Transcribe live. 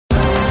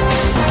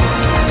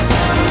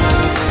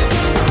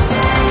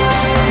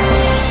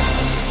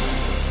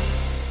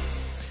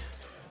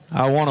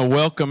I want to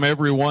welcome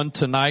everyone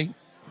tonight,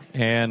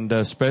 and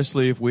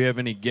especially if we have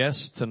any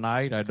guests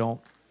tonight. I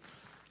don't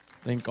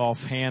think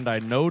offhand I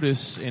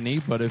notice any,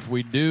 but if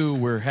we do,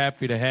 we're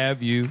happy to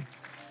have you.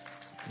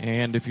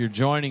 And if you're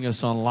joining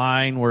us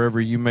online,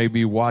 wherever you may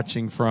be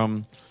watching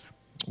from,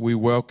 we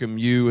welcome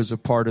you as a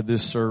part of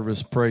this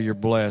service. Pray you're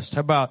blessed.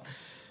 How about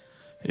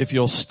if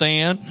you'll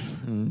stand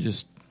and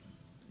just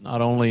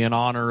not only in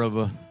honor of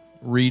a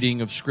reading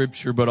of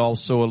Scripture, but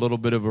also a little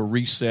bit of a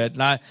reset.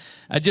 And I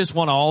just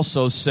want to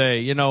also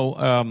say,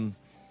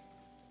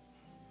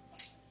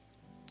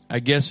 I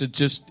guess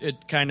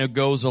it kind of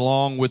goes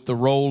along with the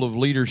role of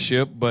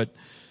leadership, but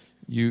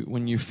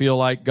when you feel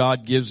like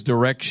God gives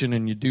direction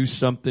and you do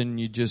something,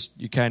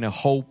 you kind of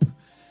hope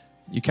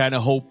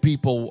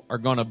people are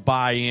going to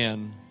buy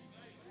in.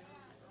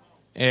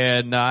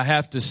 And I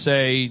have to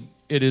say,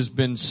 it has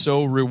been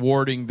so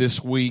rewarding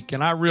this week.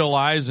 And I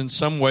realize in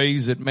some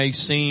ways it may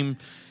seem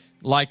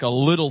like a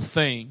little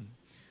thing,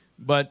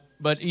 but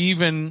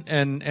even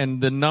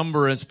and the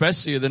number,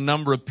 especially the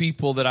number of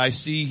people that I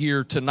see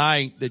here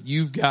tonight, that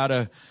you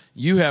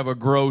have a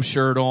Grow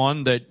shirt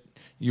on, that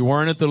you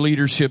weren't at the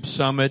leadership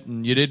summit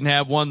and you didn't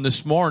have one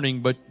this morning,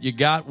 but you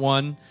got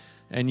one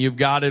and you've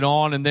got it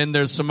on. And then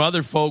there's some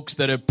other folks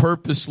that have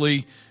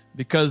purposely,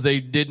 because they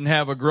didn't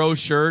have a Grow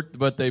shirt,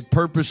 but they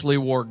purposely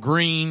wore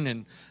green.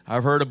 And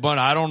I've heard a bunch,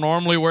 I don't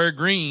normally wear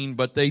green,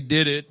 but they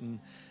did it.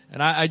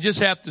 And I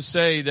just have to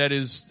say that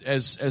is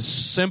as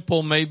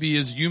simple maybe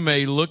as you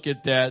may look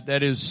at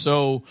that is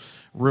so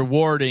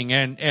rewarding.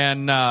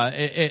 And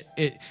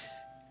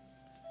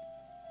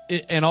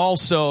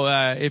also,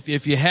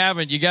 if you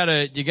haven't, you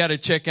gotta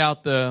check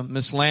out the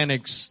Miss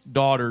Lannick's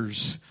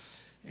daughters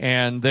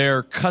and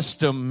their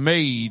custom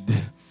made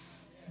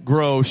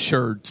Grow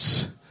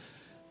shirts.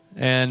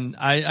 And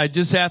I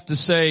just have to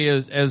say,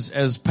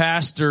 as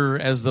pastor,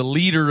 as the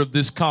leader of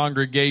this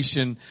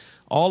congregation,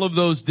 all of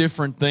those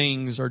different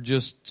things are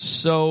just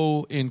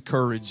so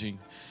encouraging.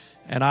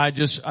 And I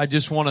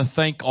just want to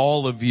thank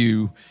all of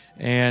you.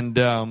 And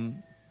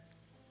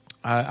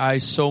I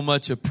so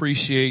much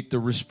appreciate the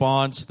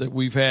response that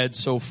we've had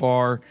so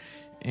far.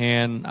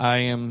 And I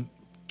am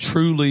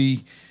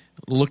truly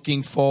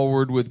looking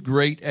forward with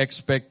great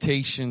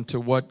expectation to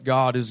what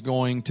God is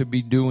going to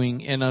be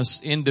doing in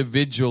us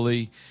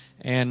individually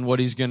and what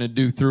He's going to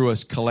do through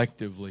us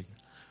collectively.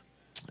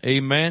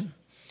 Amen.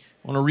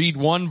 I want to read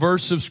one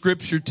verse of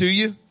Scripture to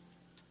you.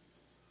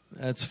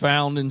 That's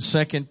found in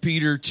 2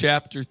 Peter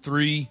chapter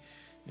 3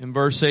 in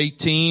verse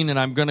 18. And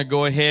I'm going to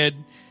go ahead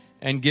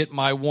and get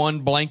my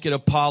one blanket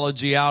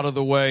apology out of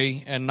the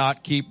way and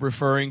not keep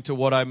referring to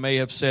what I may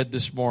have said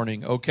this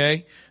morning.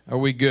 Okay? Are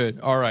we good?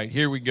 All right,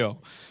 here we go.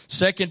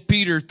 2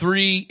 Peter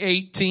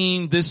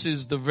 3:18. This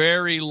is the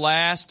very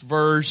last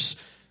verse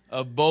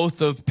of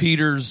both of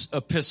Peter's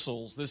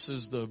epistles. This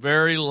is the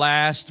very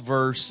last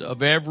verse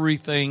of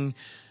everything.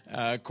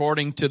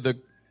 According to the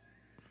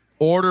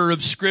order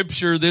of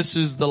Scripture, this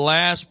is the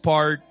last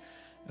part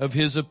of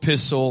his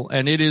epistle,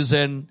 and it is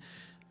an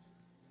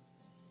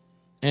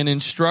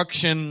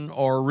instruction,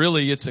 or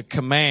really it's a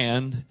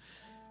command.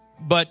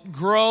 But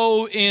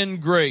grow in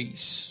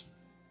grace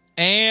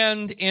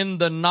and in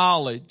the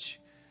knowledge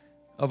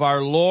of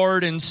our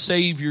Lord and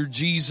Savior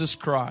Jesus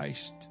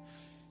Christ.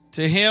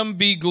 To Him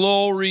be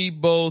glory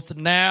both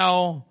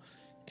now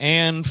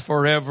and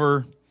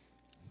forever.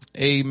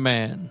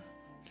 Amen.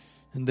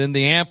 And then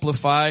the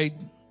Amplified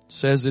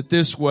says it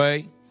this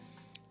way: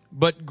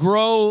 but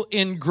grow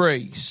in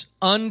grace,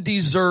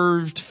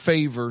 undeserved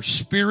favor,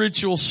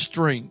 spiritual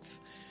strength,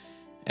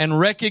 and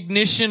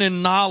recognition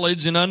and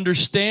knowledge and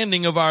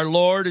understanding of our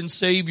Lord and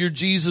Savior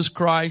Jesus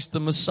Christ, the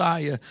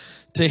Messiah.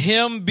 To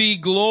Him be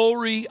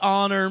glory,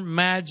 honor,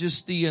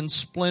 majesty, and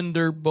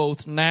splendor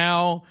both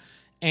now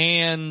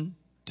and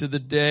to the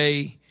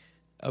day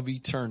of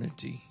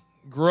eternity.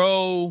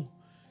 Grow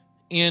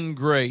in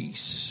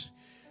grace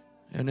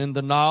and in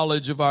the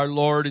knowledge of our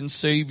Lord and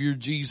Savior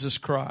Jesus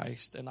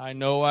Christ. And I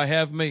know I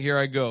have made, here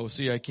I go.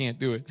 See, I can't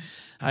do it.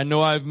 I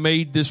know I've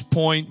made this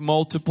point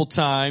multiple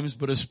times,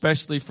 but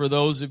especially for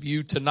those of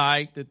you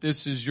tonight that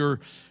this is your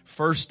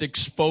first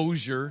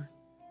exposure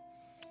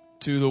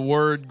to the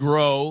word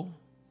grow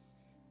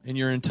in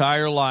your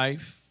entire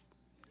life.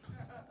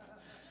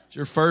 It's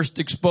your first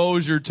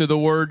exposure to the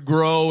word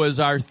grow as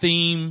our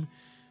theme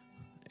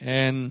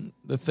and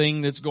the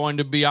thing that's going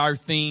to be our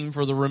theme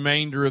for the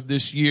remainder of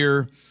this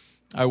year.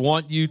 I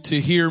want you to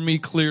hear me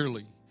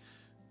clearly.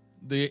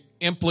 The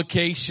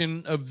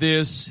implication of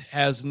this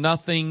has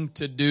nothing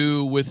to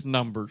do with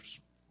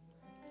numbers.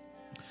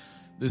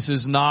 This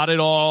is not at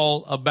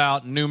all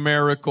about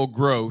numerical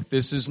growth.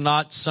 This is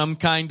not some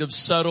kind of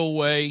subtle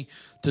way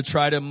to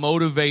try to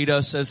motivate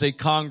us as a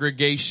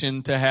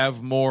congregation to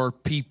have more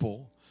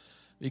people.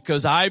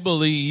 Because I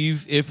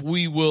believe if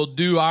we will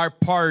do our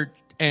part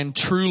and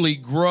truly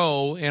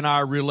grow in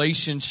our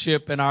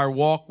relationship and our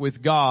walk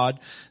with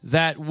God,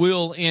 that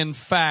will in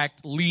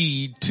fact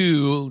lead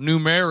to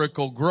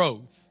numerical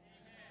growth.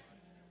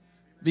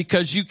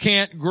 Because you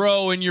can't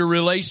grow in your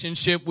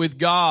relationship with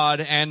God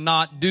and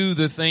not do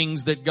the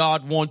things that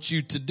God wants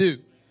you to do.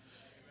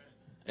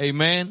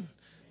 Amen.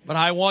 But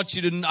I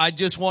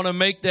just want to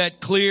make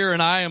that clear,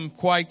 and I am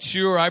quite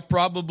sure I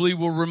probably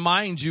will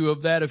remind you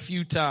of that a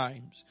few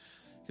times.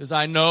 Because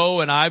I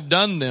know, and I've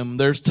done them,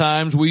 there's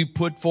times we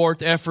put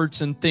forth efforts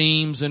and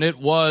themes, and it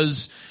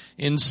was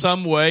in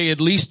some way,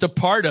 at least a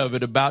part of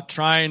it, about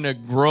trying to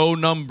grow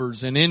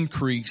numbers and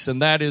increase,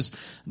 and that is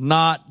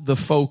not the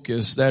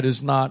focus. That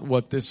is not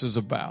what this is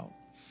about.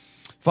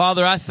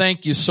 Father, I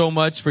thank you so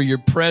much for your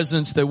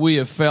presence that we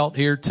have felt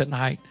here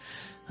tonight.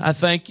 I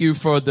thank you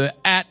for the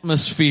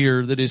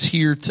atmosphere that is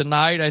here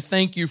tonight. I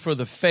thank you for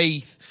the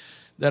faith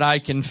that I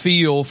can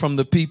feel from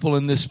the people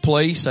in this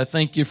place. I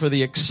thank you for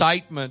the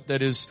excitement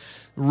that is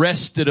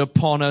rested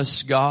upon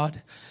us, God.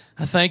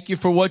 I thank you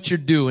for what you're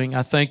doing.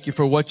 I thank you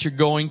for what you're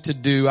going to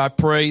do. I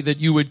pray that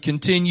you would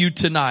continue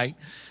tonight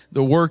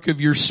the work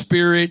of your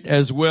Spirit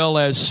as well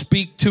as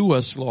speak to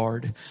us,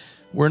 Lord.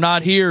 We're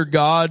not here,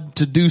 God,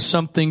 to do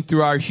something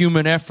through our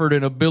human effort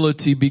and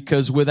ability,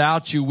 because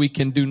without you we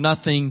can do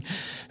nothing.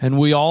 And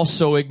we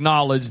also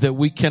acknowledge that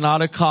we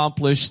cannot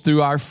accomplish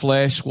through our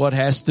flesh what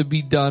has to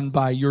be done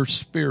by your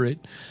Spirit.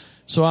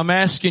 So I'm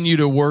asking you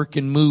to work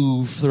and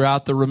move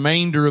throughout the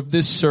remainder of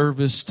this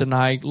service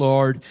tonight,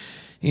 Lord.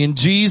 In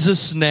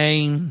Jesus'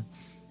 name,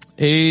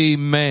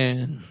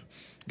 amen.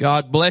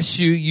 God bless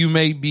you. You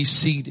may be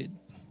seated.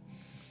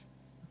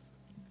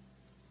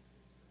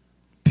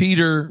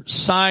 Peter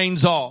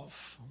signs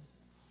off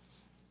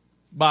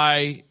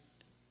by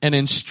an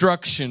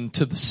instruction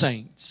to the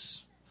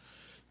saints.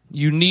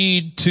 You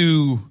need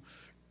to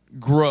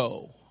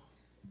grow.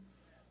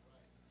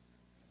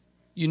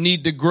 You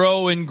need to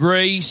grow in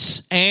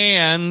grace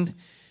and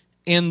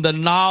in the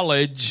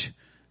knowledge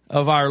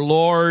of our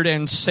Lord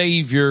and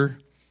Savior,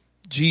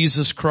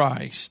 Jesus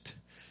Christ.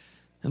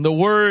 And the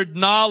word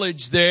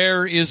knowledge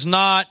there is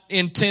not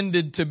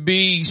intended to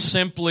be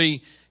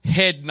simply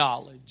head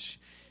knowledge.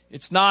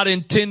 It's not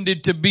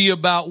intended to be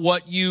about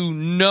what you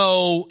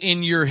know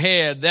in your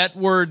head. That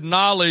word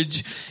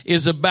knowledge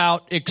is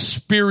about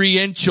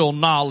experiential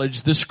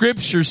knowledge. The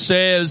scripture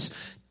says,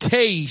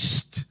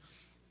 taste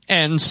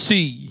and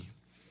see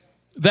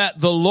that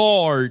the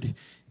Lord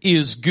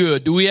is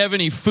good. Do we have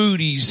any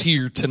foodies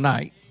here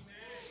tonight?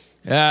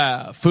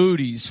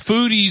 Foodies.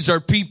 Foodies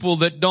are people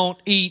that don't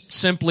eat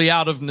simply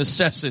out of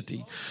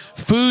necessity.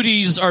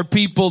 Foodies are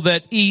people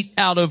that eat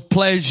out of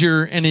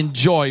pleasure and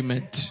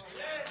enjoyment.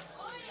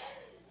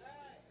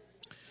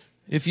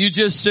 If you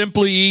just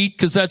simply eat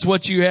because that's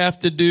what you have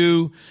to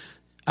do,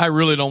 I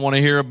really don't want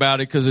to hear about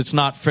it because it's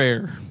not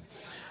fair.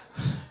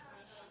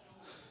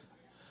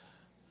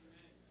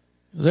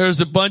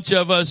 There's a bunch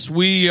of us,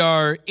 we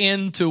are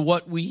into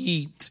what we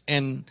eat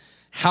and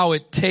how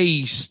it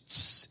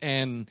tastes.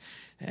 And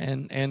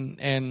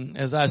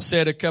as I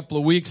said a couple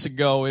of weeks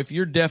ago, if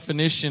your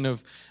definition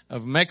of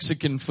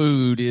Mexican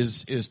food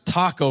is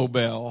Taco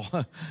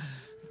Bell,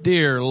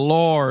 dear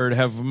Lord,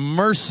 have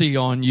mercy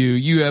on you.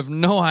 You have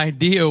no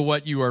idea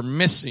what you are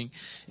missing.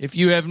 If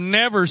you have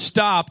never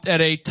stopped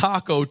at a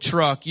taco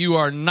truck, you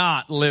are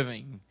not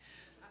living.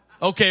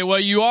 Okay, well,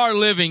 you are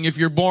living if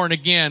you're born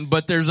again,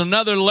 but there's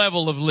another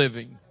level of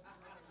living.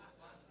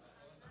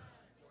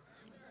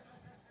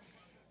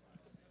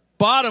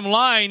 Bottom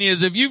line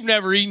is, if you've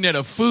never eaten at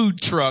a food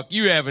truck,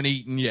 you haven't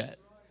eaten yet.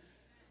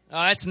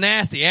 That's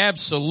nasty.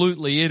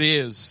 Absolutely, it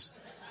is.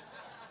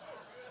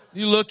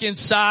 You look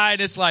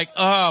inside, it's like,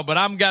 but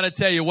I'm got to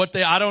tell you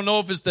I don't know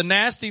if it's the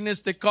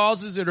nastiness that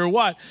causes it or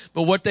what,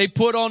 but what they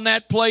put on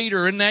that plate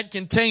or in that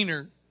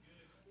container,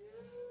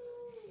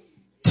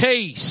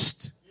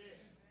 taste.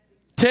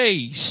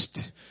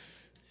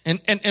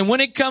 And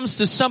when it comes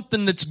to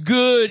something that's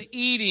good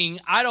eating,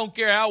 I don't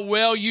care how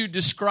well you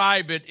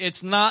describe it,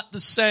 it's not the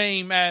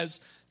same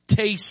as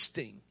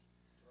tasting.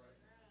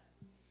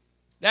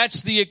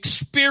 That's the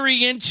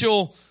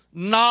experiential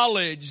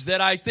knowledge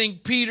that I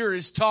think Peter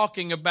is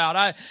talking about.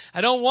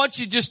 I don't want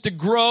you just to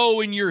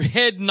grow in your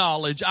head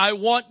knowledge. I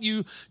want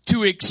you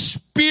to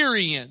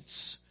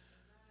experience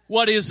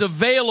what is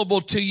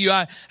available to you.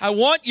 I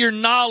want your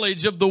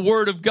knowledge of the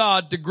Word of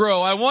God to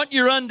grow. I want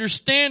your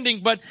understanding,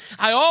 but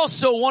I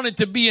also want it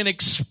to be an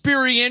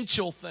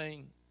experiential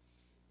thing.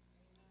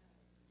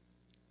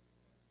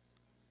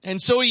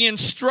 And so he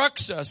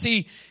instructs us.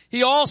 He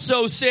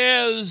also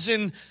says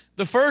in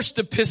the first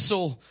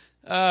epistle,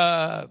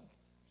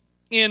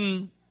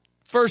 in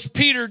 1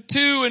 Peter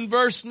 2 and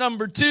verse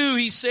number 2,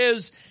 he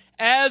says,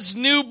 as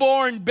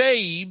newborn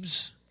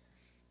babes,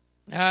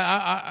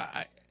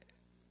 I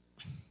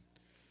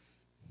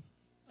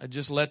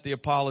just let the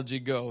apology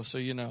go, so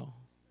you know.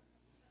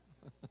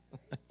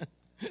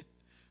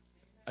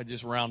 I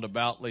just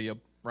roundaboutly,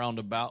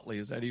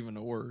 is that even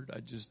a word?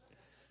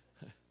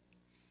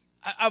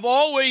 I've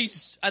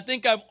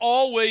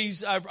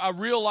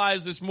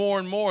realized this more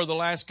and more the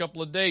last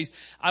couple of days.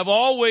 I've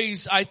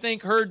always, I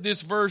think, heard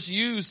this verse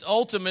used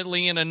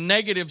ultimately in a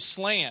negative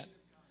slant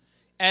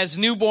as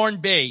newborn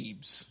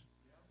babes.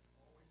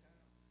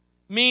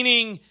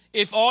 Meaning,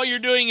 if all you're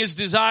doing is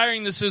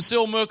desiring the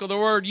sincere milk of the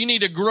word, you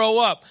need to grow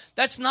up.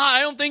 I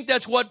don't think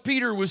that's what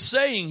Peter was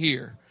saying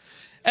here.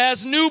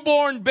 As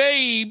newborn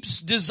babes,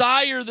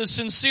 desire the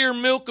sincere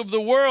milk of the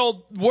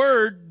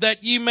word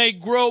that ye may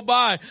grow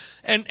by.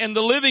 And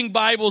the Living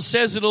Bible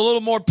says it a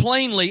little more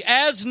plainly.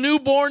 As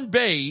newborn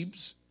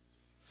babes,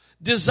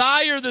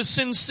 desire the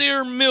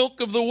sincere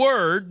milk of the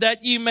word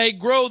that ye may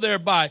grow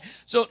thereby.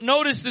 So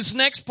notice this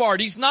next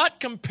part. He's not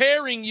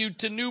comparing you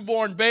to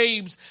newborn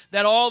babes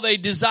that all they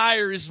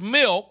desire is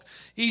milk.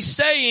 He's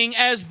saying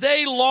as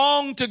they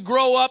long to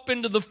grow up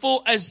into the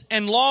full,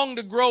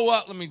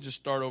 let me just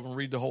start over and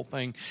read the whole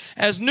thing.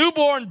 As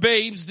newborn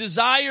babes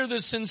desire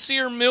the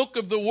sincere milk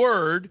of the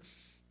word.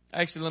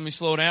 Actually, let me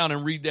slow down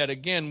and read that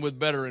again with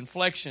better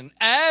inflection.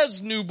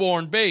 As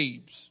newborn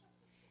babes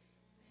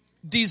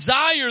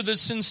desire the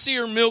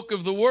sincere milk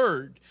of the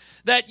word,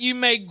 that you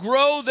may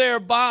grow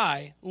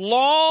thereby,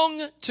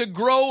 long to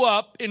grow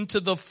up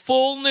into the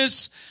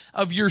fullness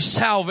of your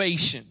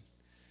salvation.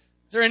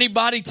 Is there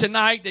anybody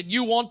tonight that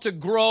you want to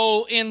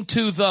grow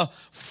into the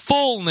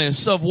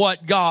fullness of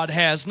what God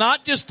has?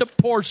 Not just a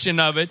portion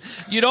of it.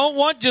 You don't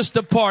want just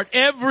a part.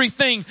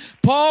 Everything.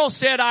 Paul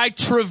said, I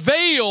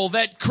travail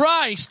that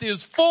Christ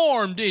is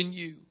formed in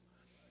you.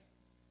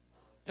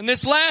 And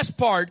this last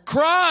part,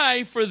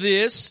 cry for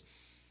this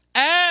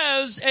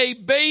as a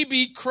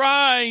baby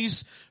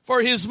cries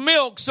for his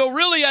milk. So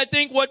really, I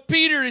think what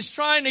Peter is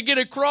trying to get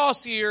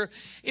across here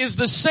is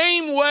the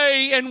same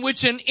way in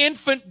which an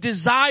infant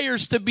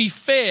desires to be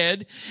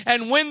fed,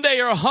 and when they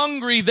are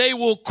hungry, they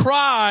will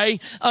cry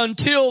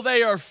until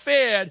they are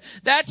fed.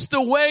 That's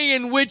the way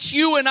in which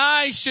you and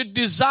I should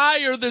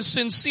desire the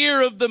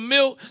sincere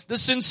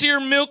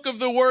milk of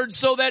the word,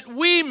 so that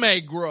we may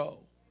grow.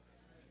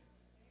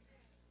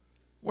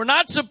 We're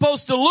not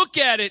supposed to look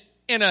at it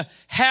in a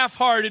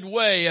half-hearted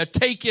way, a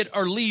take it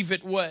or leave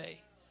it way.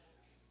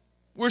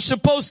 We're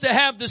supposed to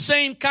have the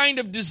same kind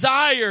of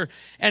desire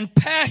and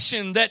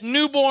passion that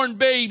newborn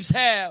babes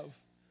have.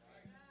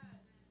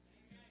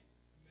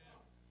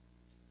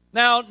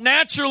 Now,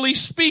 naturally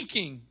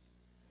speaking,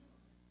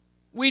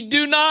 we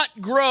do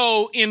not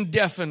grow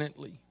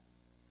indefinitely.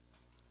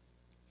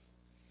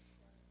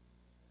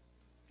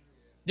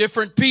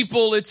 Different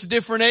people, it's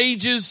different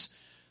ages,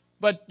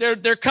 but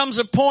there comes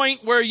a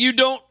point where you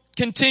don't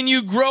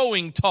continue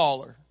growing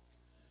taller.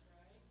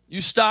 You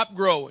stop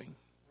growing.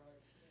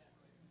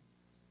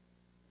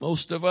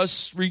 Most of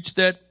us reach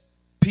that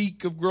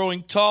peak of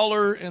growing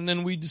taller, and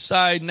then we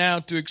decide now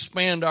to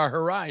expand our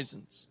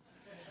horizons.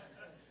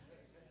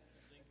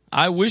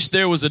 I wish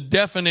there was a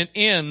definite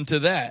end to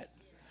that.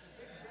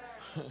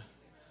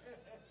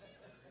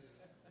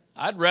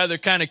 I'd rather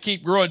kind of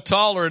keep growing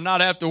taller and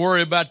not have to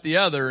worry about the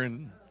other.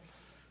 And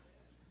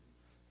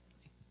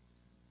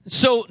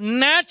so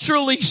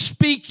naturally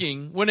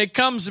speaking, when it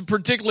comes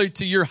particularly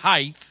to your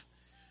height,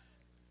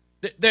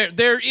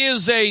 there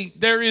is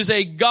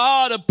a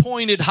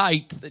God-appointed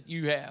height that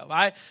you have.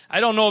 I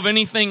don't know of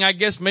anything, I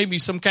guess maybe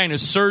some kind of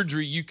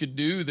surgery you could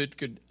do that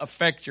could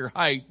affect your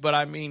height. But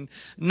I mean,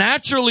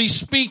 naturally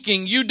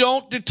speaking, you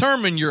don't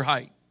determine your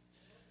height.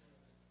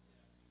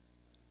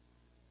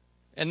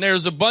 And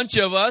there's a bunch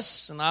of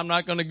us, and I'm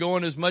not going to go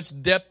in as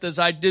much depth as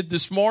I did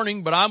this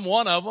morning, but I'm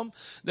one of them,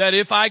 that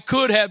if I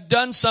could have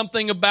done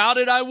something about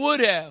it, I would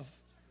have.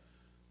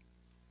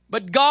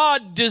 But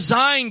God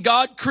designed,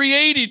 God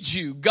created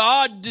you.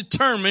 God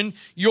determined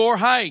your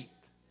height.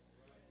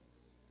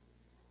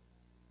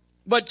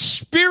 But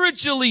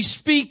spiritually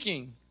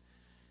speaking,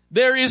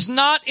 there is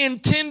not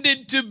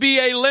intended to be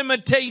a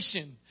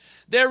limitation.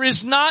 There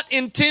is not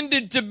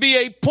intended to be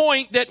a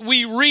point that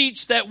we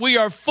reach that we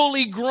are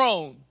fully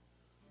grown.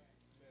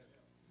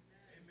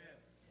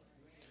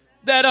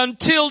 That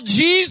until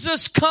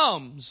Jesus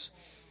comes,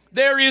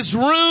 there is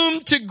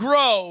room to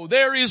grow.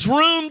 There is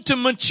room to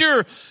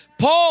mature.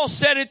 Paul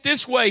said it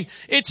this way,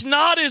 it's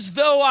not as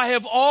though I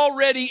have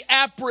already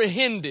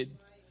apprehended.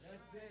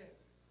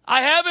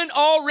 I haven't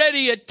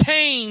already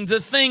attained the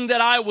thing that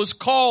I was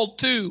called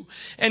to.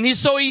 And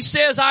so he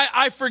says,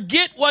 I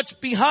forget what's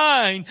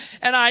behind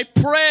and I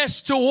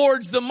press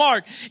towards the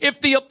mark. If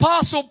the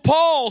Apostle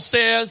Paul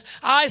says,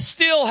 I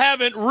still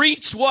haven't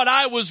reached what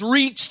I was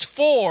reached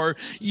for,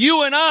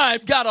 you and I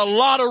have got a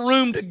lot of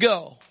room to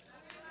go.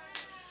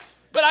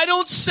 But I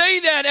don't say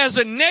that as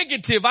a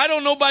negative. I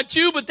don't know about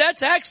you, but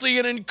that's actually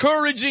an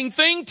encouraging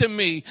thing to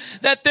me.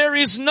 That there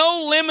is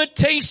no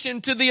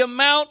limitation to the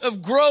amount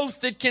of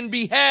growth that can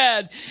be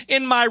had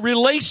in my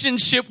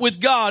relationship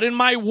with God, in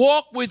my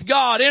walk with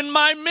God, in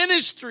my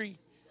ministry.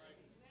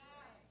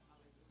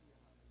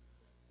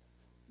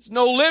 There's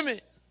no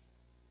limit.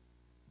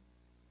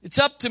 It's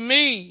up to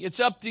me. It's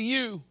up to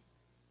you.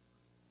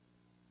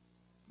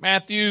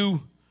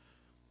 Matthew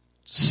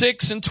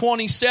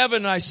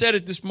 6:27, I said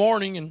it this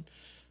morning and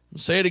I'll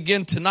say it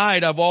again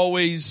tonight. I've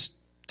always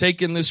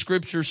taken this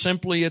scripture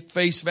simply at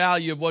face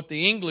value of what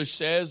the English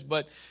says,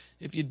 but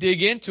if you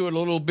dig into it a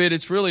little bit,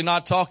 it's really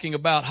not talking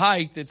about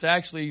height. It's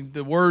actually,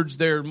 the words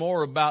there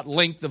more about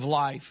length of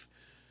life.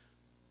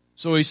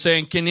 So he's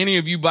saying, can any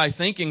of you by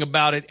thinking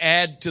about it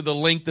add to the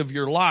length of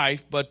your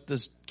life? But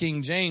the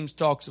King James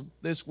talks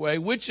this way.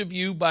 Which of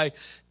you by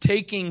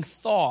taking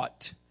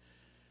thought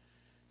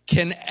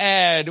can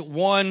add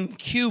 1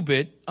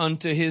 cubit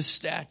unto his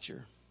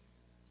stature.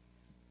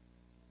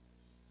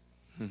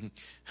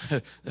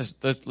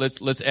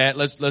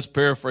 Let's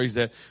paraphrase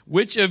that.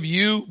 Which of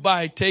you,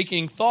 by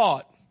taking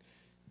thought,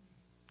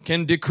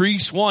 can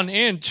decrease 1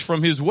 inch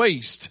from his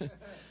waist?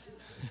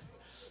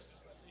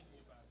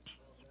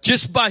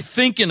 Just by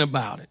thinking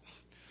about it.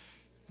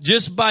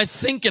 Just by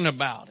thinking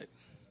about it.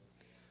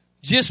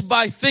 Just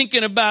by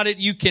thinking about it,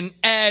 you can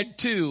add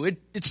 2.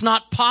 It's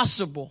not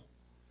possible.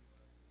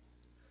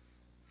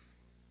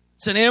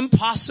 It's an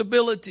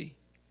impossibility.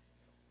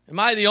 Am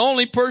I the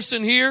only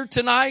person here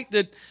tonight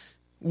that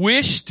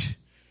wished,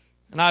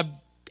 and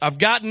I've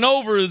gotten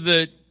over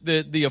the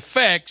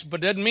effects,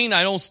 but doesn't mean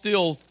I don't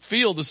still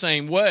feel the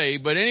same way.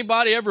 But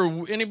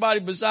anybody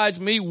besides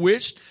me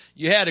wished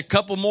you had a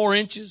couple more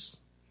inches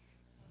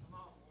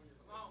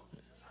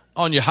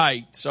on your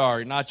height?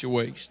 Sorry, not your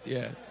waist.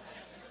 Yeah.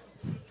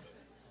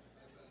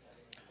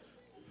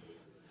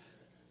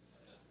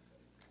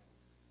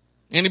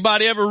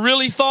 Anybody ever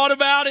really thought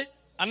about it?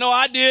 I know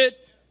I did.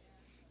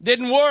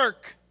 Didn't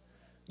work.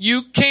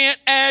 You can't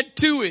add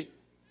to it.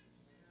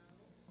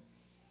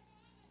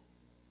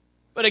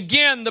 But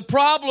again, the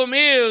problem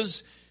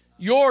is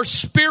your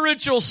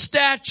spiritual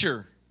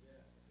stature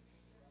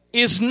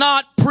is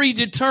not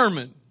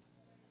predetermined.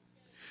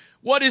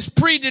 What is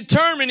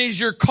predetermined is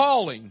your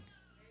calling.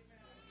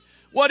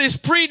 What is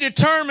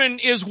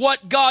predetermined is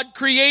what God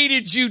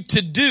created you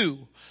to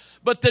do.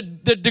 But the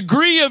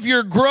degree of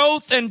your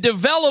growth and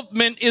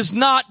development is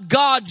not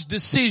God's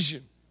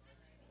decision.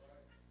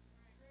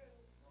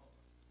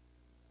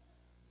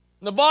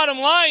 The bottom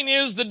line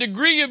is the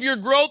degree of your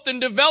growth and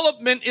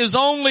development is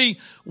only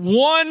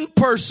one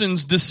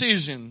person's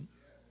decision.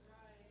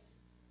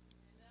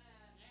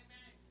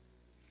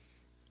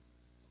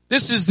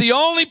 This is the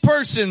only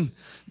person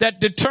that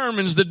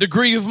determines the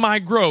degree of my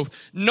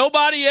growth.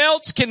 Nobody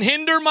else can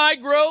hinder my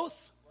growth.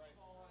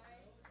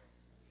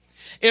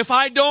 If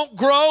I don't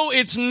grow,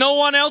 it's no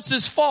one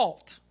else's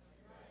fault.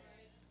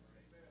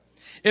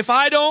 If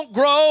I don't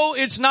grow,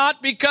 it's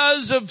not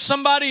because of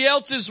somebody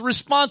else's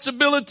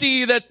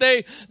responsibility that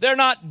they're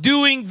not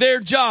doing their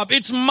job.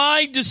 It's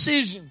my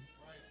decision.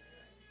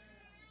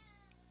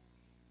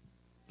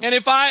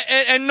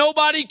 And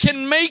nobody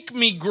can make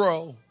me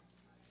grow.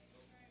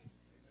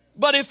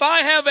 But if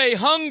I have a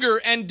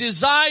hunger and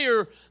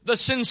desire the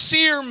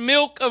sincere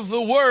milk of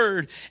the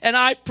Word, and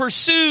I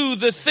pursue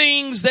the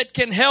things that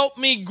can help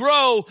me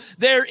grow,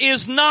 there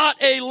is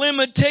not a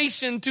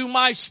limitation to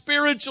my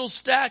spiritual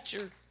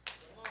stature.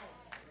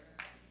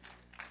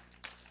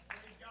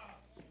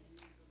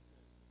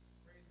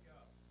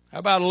 How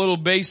about a little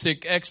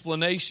basic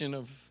explanation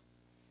of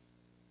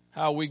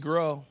how we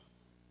grow?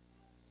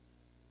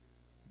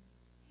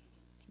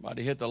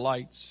 Somebody hit the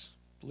lights,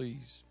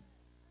 please.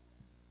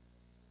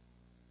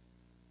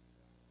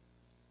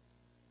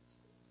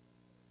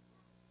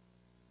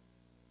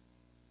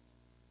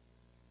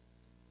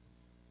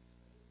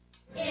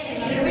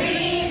 If you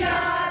read your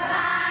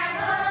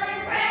Bible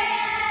and pray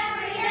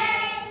every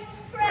day,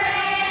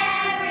 pray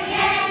every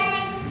day,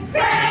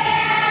 pray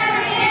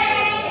every day.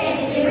 If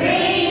you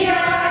read your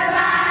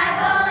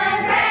Bible and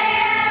pray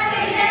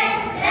every day,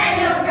 then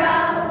you'll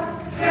grow,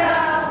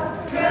 grow,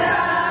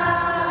 grow.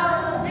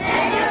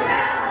 Then you'll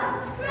grow,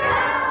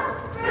 grow,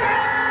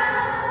 grow.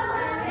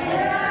 Then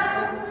you'll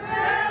grow,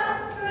 grow,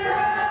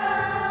 grow.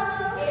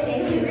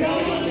 If you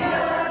read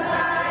your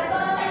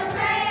Bible and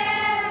pray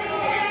every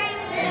day,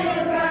 then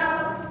you'll grow,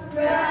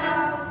 grow,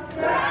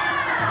 grow.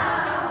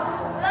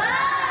 But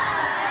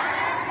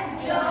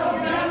don't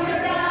read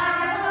your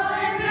Bible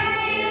and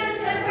refuse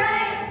to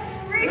pray.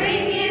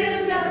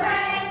 Refuse to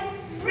pray.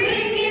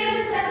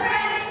 Refuse to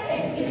pray.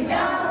 If you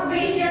don't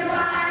read your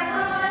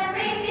Bible and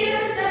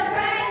refuse to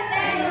pray,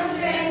 then you'll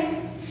shrink,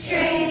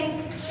 shrink,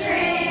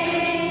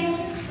 shrink.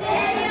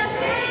 Then you'll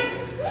shrink,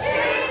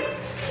 shrink,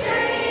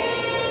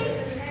 shrink.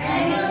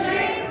 And you'll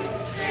shrink,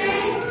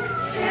 shrink,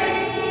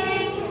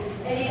 shrink.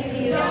 If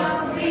you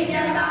don't read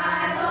your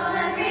Bible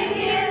and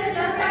refuse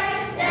to pray,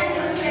 then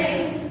you'll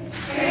shrink,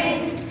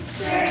 shrink,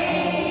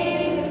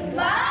 shrink.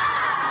 But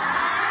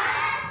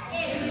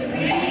if you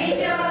read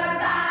your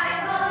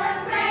Bible and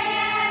pray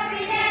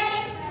every day,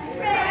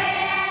 pray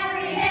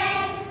every day,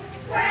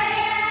 pray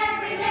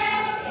every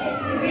day. If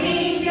you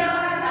read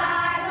your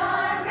Bible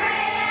and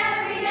pray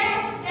every day,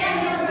 then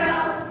you'll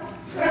grow,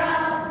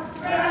 grow,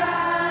 grow.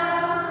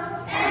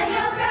 And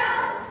you'll grow,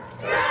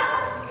 grow,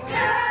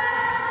 grow.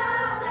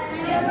 And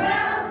you'll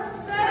grow,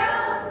 grow,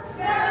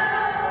 grow.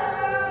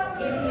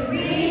 If you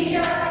read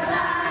your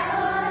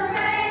Bible and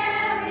pray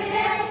every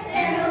day,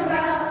 then you'll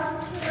grow,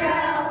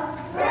 grow,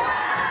 grow.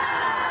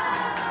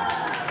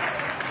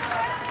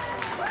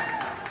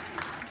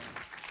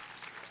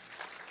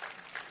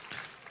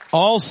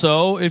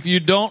 Also, if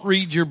you don't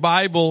read your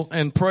Bible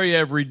and pray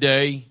every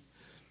day,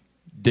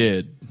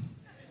 dead.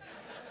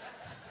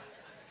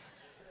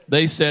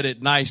 They said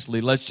it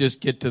nicely. Let's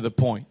just get to the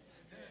point.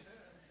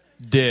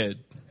 Dead.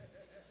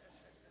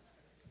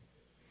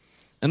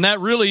 And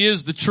that really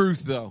is the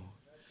truth, though.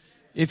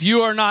 If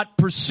you are not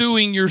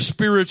pursuing your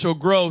spiritual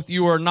growth,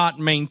 you are not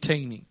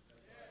maintaining.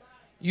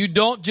 You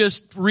don't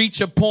just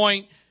reach a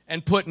point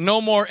and put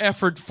no more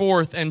effort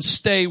forth and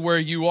stay where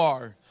you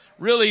are.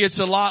 Really, it's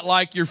a lot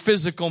like your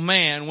physical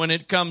man when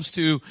it comes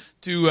to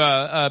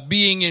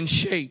being in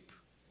shape.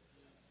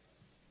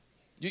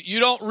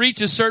 You don't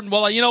reach a certain,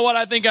 well, you know what,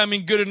 I think I'm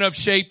in good enough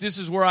shape. This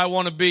is where I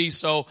want to be,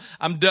 so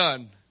I'm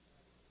done.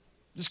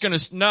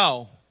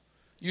 No.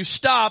 You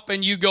stop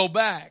and you go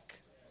back.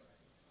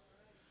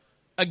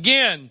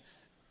 Again,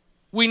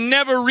 we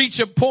never reach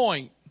a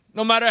point.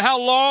 No matter how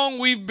long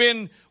we've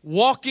been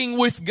walking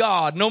with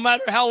God, no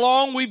matter how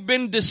long we've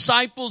been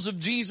disciples of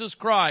Jesus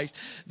Christ,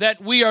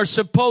 that we are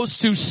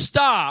supposed to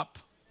stop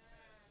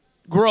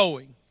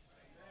growing.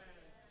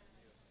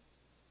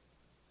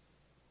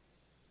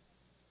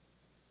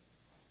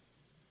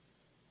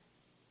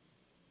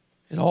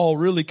 It all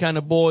really kind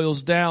of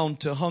boils down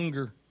to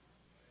hunger.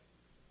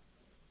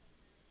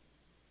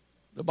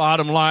 The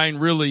bottom line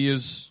really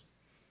is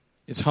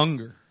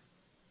hunger.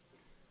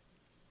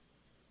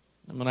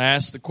 I'm going to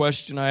ask the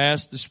question I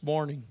asked this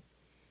morning.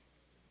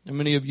 How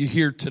many of you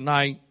here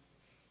tonight,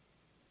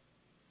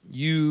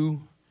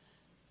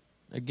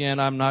 again,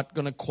 I'm not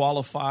going to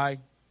qualify,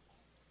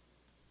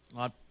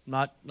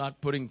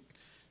 not putting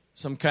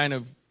some kind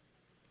of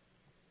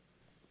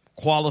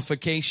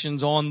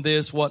qualifications on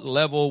this, what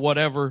level,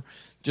 whatever,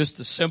 just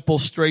a simple,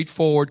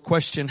 straightforward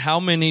question. How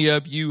many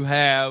of you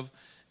have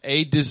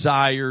a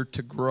desire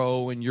to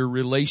grow in your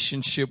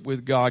relationship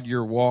with God,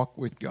 your walk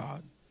with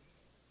God?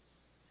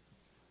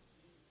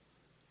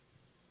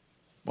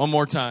 One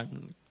more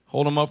time.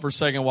 Hold them up for a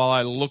second while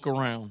I look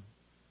around.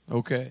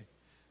 Okay.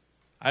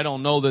 I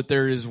don't know that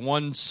there is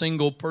one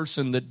single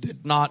person that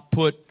did not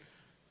put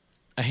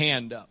a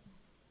hand up.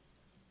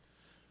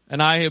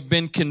 And I have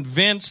been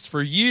convinced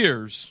for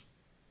years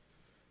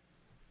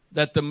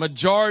that the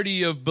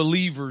majority of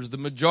believers, the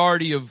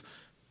majority of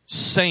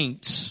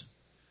saints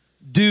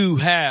do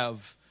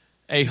have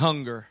a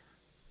hunger.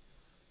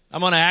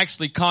 I'm going to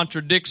actually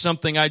contradict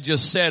something I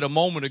just said a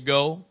moment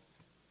ago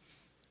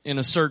in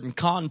a certain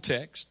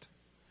context.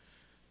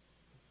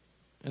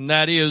 And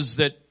that is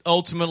that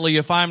ultimately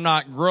if I'm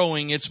not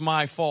growing, it's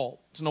my fault.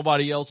 It's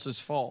nobody else's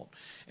fault.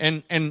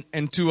 And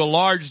to a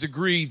large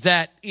degree,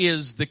 that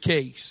is the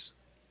case.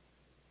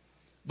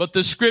 But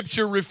the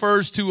scripture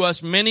refers to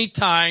us many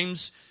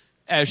times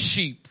as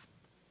sheep.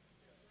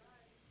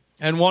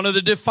 And one of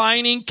the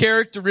defining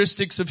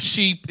characteristics of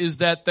sheep is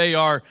that they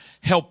are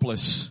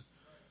helpless.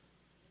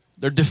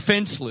 They're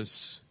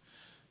defenseless.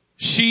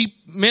 Sheep,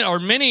 or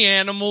many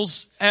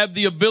animals, have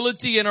the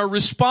ability and are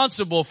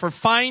responsible for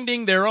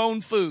finding their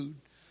own food.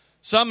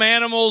 Some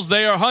animals,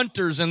 they are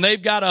hunters and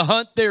they've got to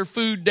hunt their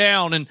food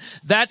down, and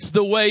that's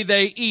the way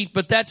they eat.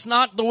 But that's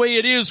not the way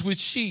it is with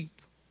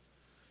sheep.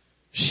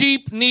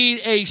 Sheep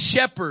need a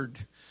shepherd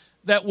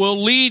that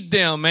will lead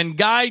them and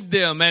guide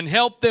them and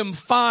help them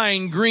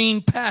find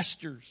green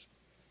pastures.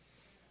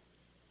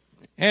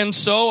 And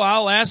so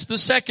I'll ask the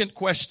second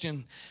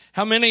question.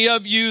 How many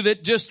of you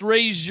that just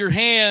raised your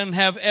hand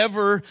have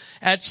ever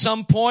at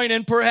some point,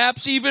 and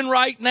perhaps even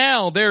right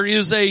now, there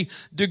is a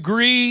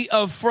degree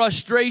of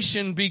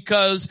frustration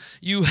because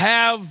you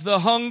have the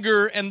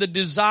hunger and the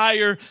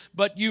desire,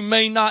 but you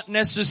may not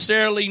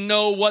necessarily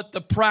know what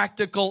the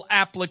practical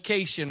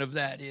application of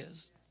that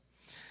is?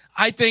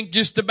 I think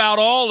just about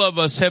all of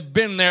us have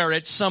been there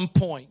at some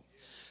point.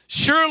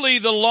 Surely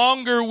the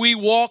longer we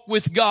walk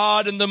with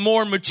God and the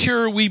more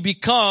mature we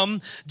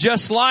become,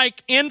 just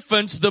like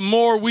infants, the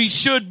more we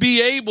should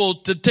be able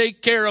to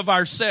take care of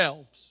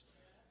ourselves.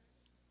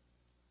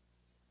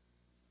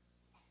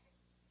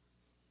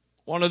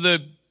 One of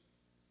the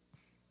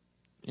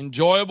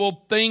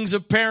enjoyable things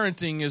of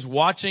parenting is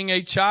watching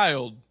a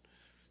child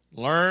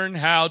learn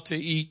how to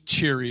eat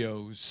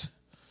Cheerios.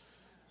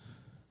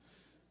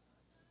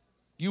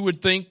 You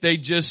would think they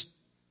just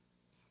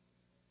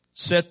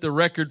set the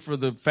record for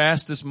the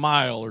fastest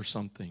mile or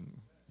something,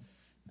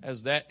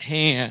 as that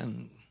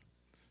hand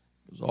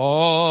was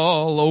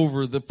all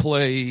over the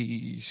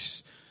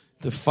place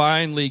to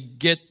finally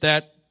get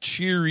that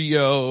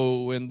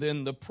Cheerio, and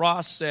then the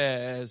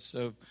process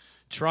of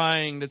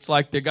trying, it's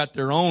like they got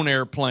their own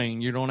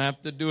airplane. You don't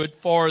have to do it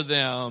for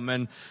them.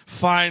 And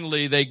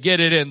finally they get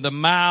it in the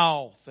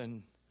mouth,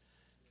 and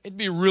it'd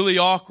be really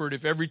awkward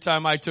if every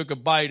time I took a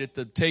bite at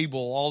the table,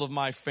 all of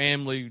my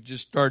family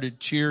just started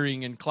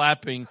cheering and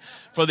clapping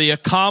for the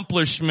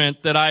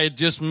accomplishment that I had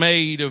just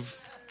made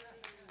of.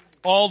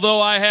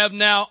 Although I have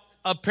now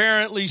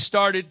apparently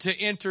started to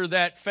enter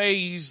that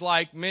phase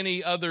like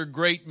many other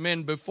great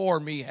men before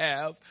me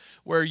have,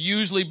 where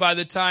usually by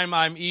the time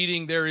I'm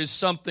eating, there is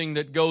something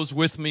that goes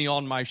with me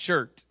on my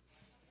shirt.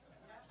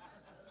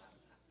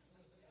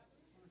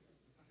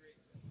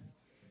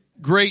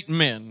 Great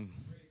men.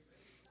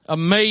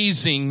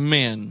 Amazing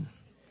men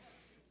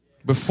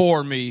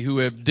before me who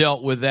have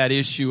dealt with that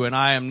issue, and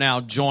I am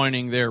now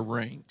joining their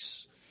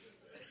ranks.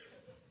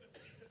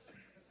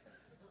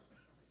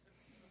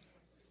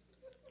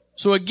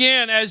 So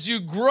again, as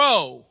you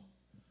grow,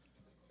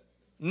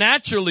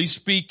 naturally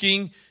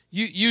speaking,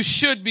 you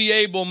should be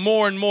able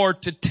more and more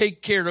to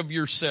take care of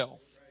yourself.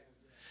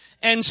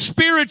 And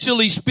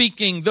spiritually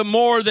speaking, the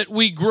more that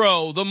we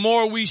grow, the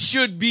more we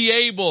should be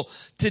able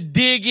to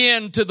dig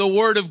into the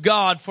Word of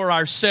God for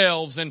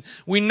ourselves. And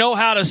we know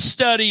how to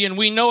study and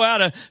we know how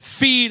to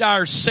feed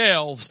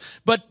ourselves.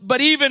 But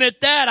even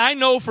at that, I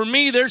know for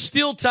me, there's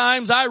still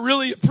times I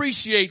really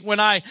appreciate when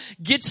I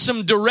get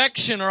some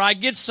direction or I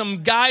get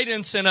some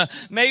guidance and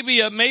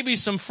maybe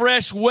some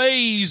fresh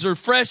ways or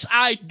fresh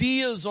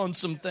ideas on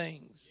some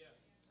things.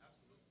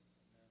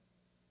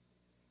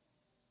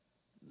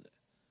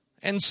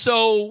 And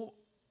so,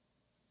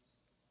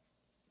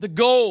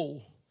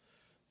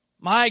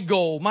 my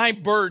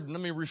burden,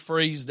 let me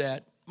rephrase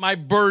that. My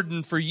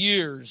burden for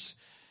years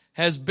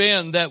has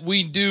been that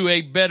we do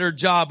a better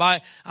job.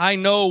 I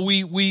know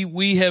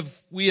we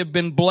have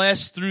been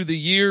blessed through the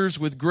years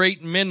with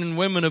great men and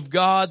women of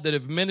God that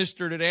have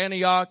ministered at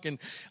Antioch, and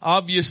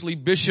obviously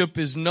Bishop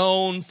is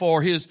known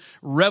for his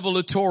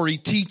revelatory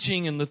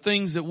teaching and the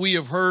things that we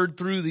have heard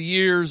through the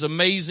years,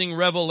 amazing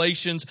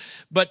revelations.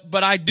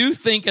 But I do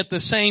think at the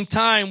same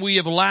time we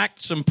have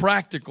lacked some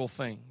practical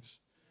things.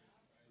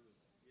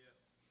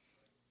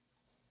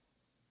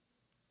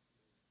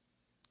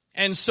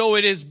 And so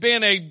it has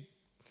been a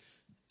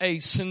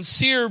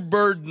sincere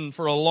burden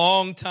for a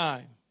long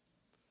time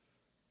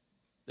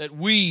that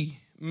we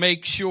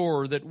make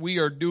sure that we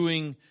are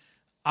doing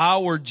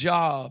our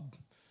job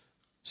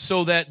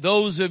so that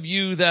those of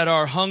you that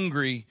are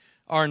hungry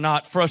are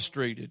not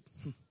frustrated.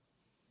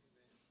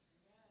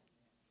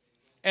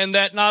 And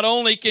that not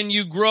only can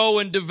you grow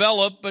and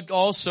develop, but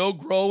also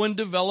grow and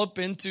develop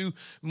into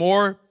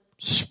more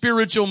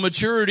spiritual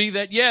maturity,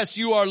 that yes,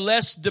 you are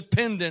less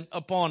dependent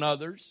upon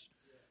others,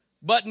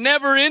 but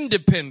never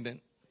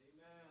independent.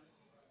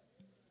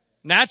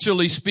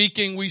 Naturally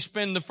speaking, we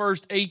spend the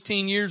first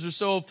 18 years or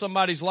so of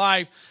somebody's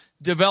life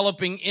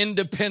developing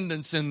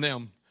independence in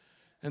them.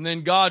 And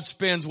then God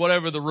spends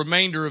whatever the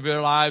remainder of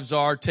their lives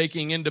are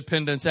taking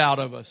independence out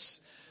of us.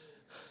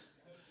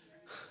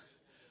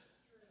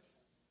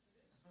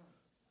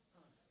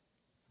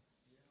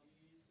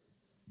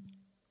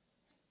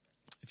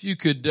 If you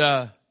could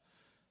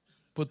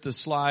put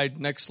the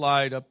next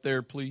slide up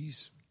there,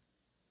 please.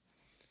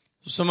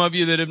 Some of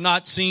you that have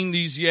not seen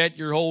these yet,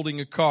 you're holding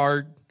a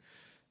card.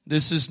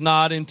 This is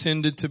not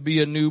intended to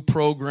be a new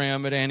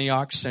program at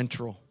Antioch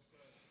Central.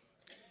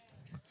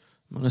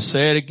 I'm going to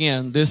say it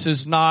again. This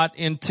is not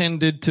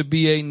intended to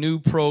be a new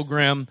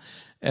program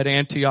at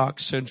Antioch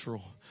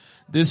Central.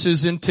 This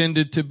is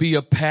intended to be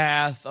a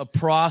path, a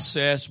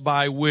process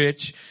by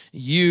which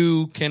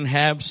you can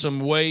have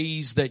some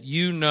ways that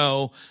you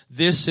know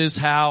this is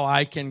how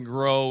I can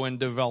grow and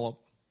develop.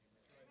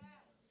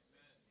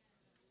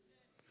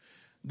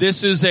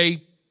 This is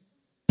a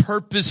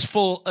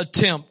purposeful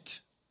attempt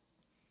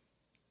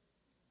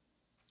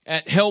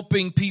at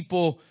helping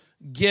people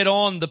get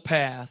on the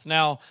path.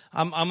 Now,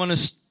 I'm going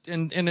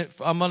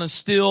to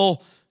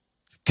still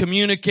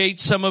communicate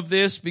some of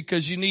this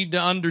because you need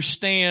to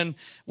understand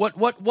what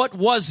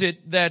was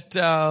it that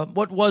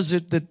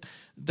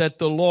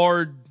the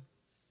Lord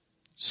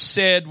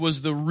said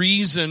was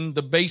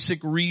the basic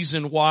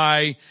reason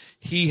why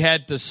he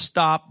had to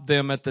stop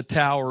them at the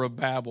Tower of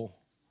Babel.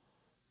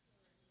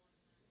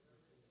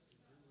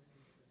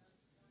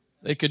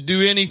 They could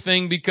do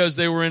anything because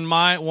they were in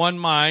one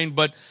mind,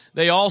 but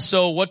they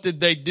also, what did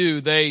they do?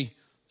 They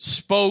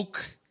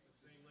spoke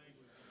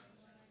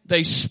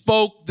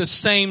the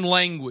same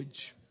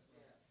language.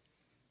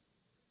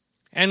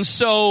 And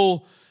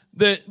so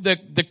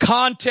the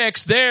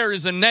context there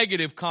is a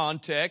negative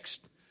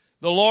context.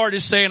 The Lord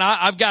is saying,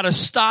 I've got to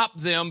stop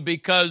them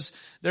because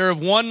they're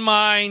of one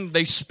mind,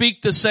 they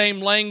speak the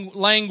same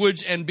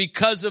language, and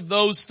because of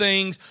those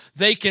things,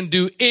 they can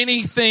do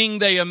anything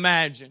they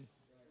imagine.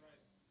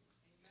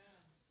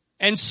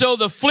 And so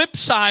the flip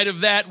side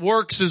of that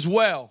works as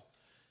well,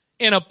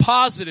 in a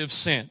positive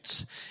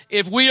sense.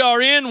 If we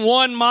are in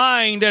one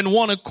mind and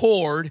one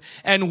accord,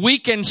 and we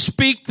can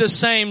speak the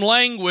same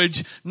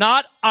language,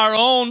 not our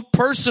own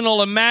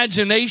personal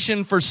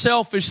imagination for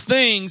selfish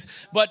things,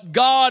 but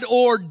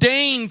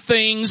God-ordained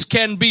things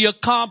can be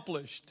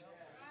accomplished.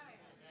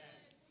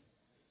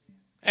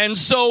 And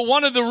so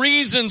one of the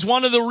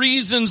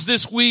reasons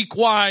this week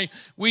why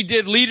we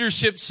did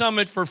Leadership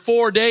Summit for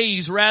 4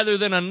 days rather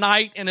than a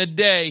night and a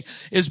day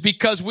is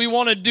because we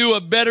want to do a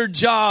better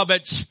job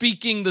at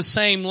speaking the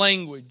same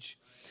language.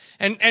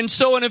 And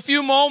so in a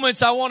few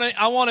moments, I want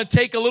to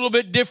take a little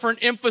bit different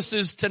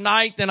emphasis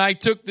tonight than I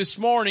took this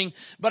morning.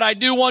 But I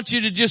do want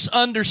you to just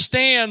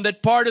understand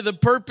that part of the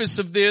purpose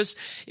of this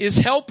is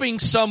helping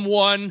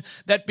someone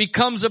that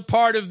becomes a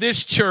part of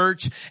this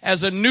church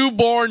as a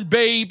newborn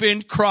babe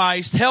in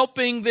Christ,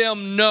 helping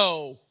them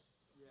know.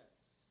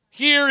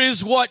 Here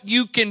is what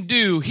you can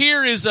do.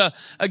 Here is a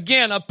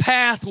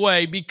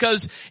pathway,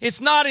 because it's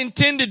not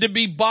intended to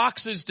be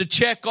boxes to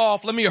check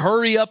off. Let me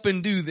hurry up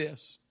and do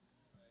this.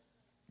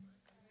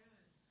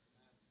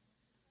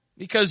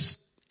 Because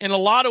in a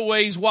lot of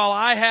ways, while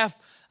I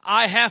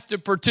have to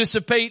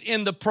participate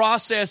in the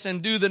process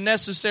and do the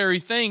necessary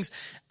things,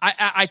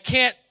 I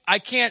can't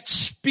can't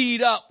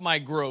speed up my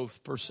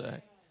growth per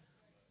se.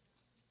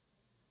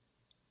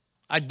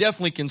 I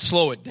definitely can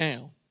slow it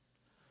down.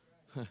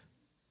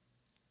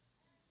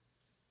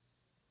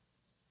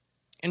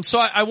 And so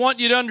I want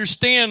you to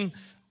understand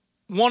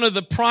one of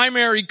the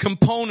primary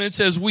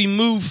components as we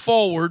move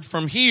forward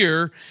from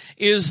here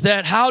is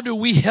that how do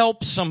we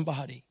help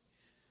somebody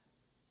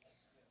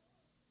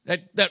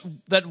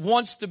that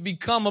wants to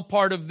become a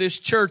part of this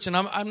church? And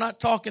I'm not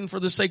talking for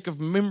the sake of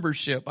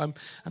membership. I'm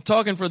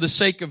talking for the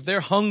sake of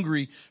they're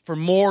hungry for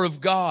more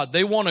of God.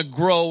 They want to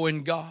grow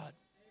in God.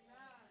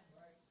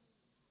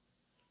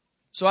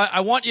 So I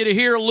want you to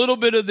hear a little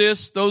bit of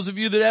this. Those of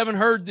you that haven't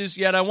heard this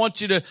yet, I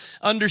want you to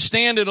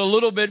understand it a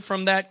little bit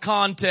from that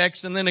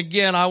context. And then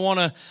again, I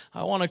want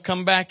to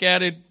come back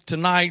at it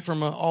tonight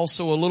from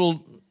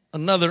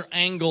another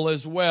angle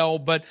as well.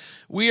 But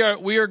we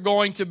are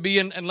going to be,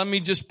 and let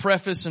me just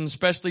preface, and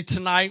especially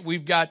tonight,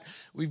 we've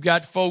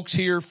got folks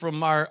here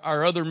from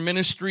our other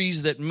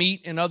ministries that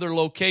meet in other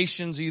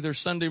locations, either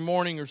Sunday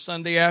morning or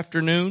Sunday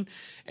afternoon.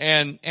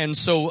 And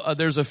so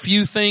there's a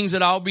few things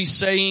that I'll be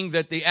saying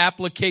that the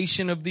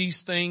application of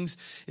these things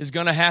is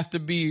going to have to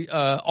be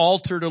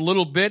altered a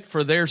little bit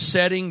for their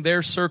setting,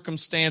 their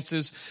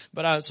circumstances.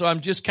 But so I'm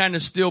just kind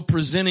of still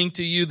presenting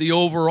to you the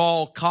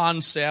overall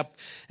concept.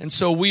 And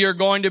so we are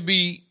going to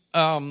be,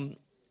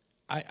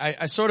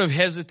 I sort of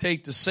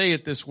hesitate to say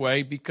it this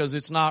way because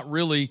it's not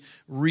really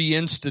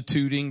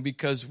reinstituting,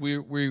 because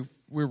we're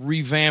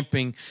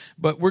revamping,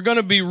 but we're going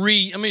to be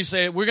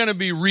we're going to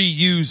be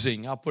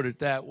reusing. I'll put it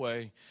that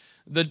way.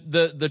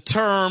 The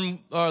term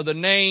or the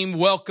name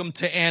Welcome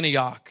to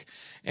Antioch.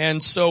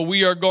 And so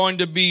we are going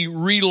to be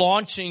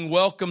relaunching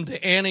Welcome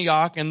to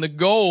Antioch, and the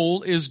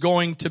goal is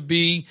going to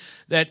be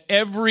that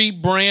every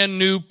brand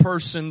new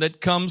person that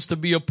comes to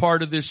be a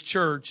part of this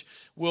church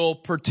will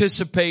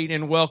participate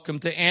in Welcome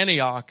to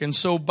Antioch. And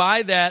so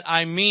by that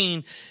I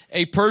mean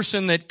a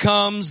person that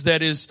comes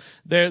that is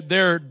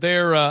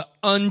they're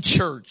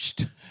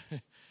unchurched.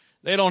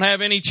 They don't have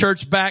any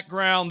church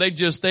background.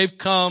 They've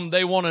come,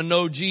 they want to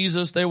know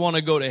Jesus, they want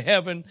to go to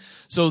heaven.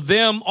 So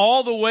them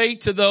all the way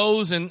to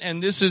those,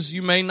 and this is,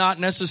 you may not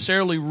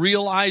necessarily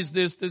realize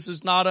this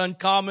is not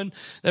uncommon,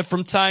 that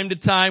from time to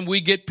time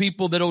we get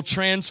people that'll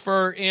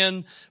transfer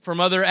in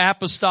from other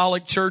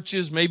apostolic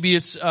churches. Maybe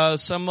it's,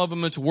 some of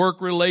them it's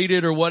work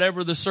related or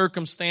whatever the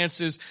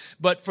circumstances,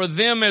 but for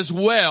them as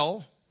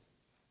well,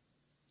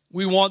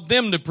 we want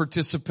them to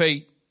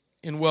participate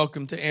in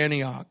Welcome to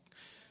Antioch.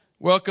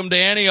 Welcome to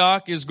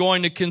Antioch is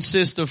going to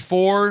consist of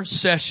 4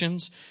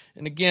 sessions.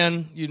 And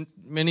again,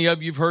 many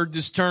of you have heard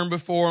this term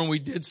before, and we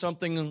did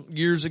something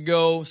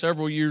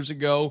several years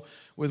ago,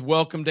 with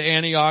Welcome to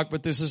Antioch,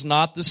 but this is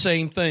not the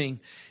same thing.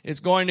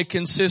 It's going to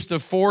consist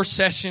of 4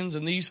 sessions,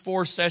 and these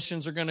 4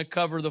 sessions are going to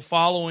cover the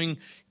following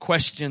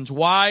questions.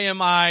 Why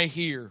am I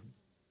here?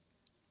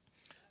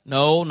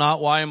 No, not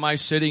why am I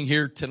sitting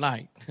here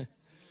tonight?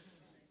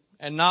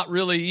 And not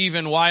really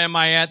even why am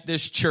I at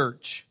this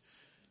church?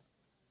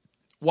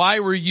 Why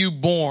were you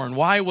born?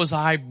 Why was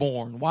I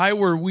born? Why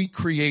were we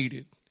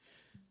created?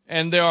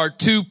 And there are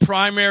 2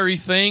 primary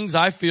things.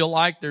 I feel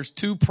like there's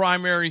 2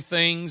 primary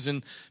things,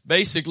 and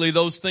basically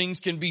those things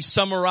can be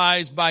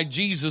summarized by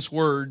Jesus'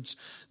 words.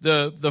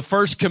 The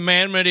first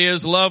commandment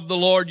is love the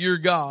Lord your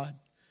God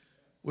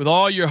with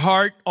all your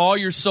heart, all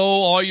your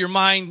soul, all your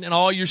mind, and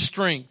all your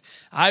strength.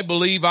 I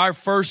believe our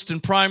first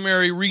and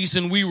primary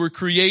reason we were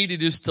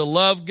created is to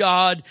love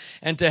God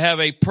and to have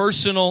a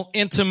personal,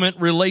 intimate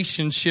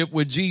relationship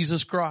with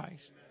Jesus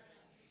Christ.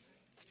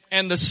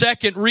 And the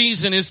second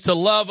reason is to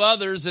love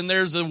others, and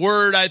there's a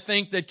word I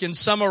think that can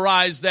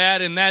summarize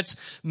that, and that's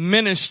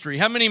ministry.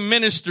 How many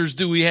ministers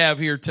do we have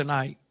here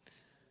tonight?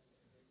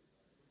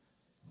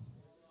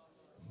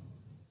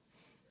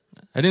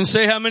 I didn't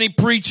say how many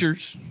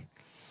preachers.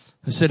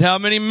 I said how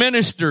many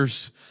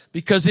ministers.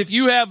 Because if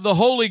you have the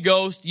Holy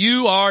Ghost,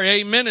 you are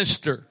a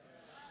minister.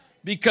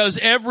 Because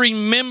every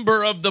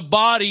member of the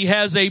body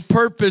has a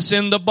purpose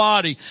in the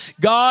body.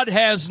 God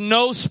has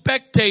no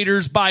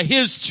spectators by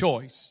His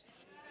choice.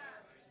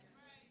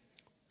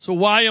 So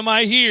why am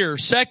I here?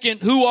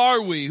 Second, who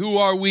are we? Who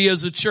are we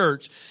as a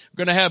church?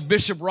 We're going to have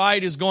Bishop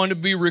Wright is going to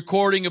be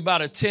recording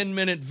about a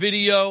 10-minute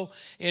video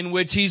in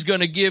which he's going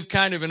to give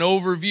kind of an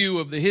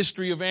overview of the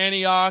history of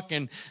Antioch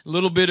and a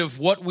little bit of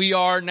what we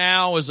are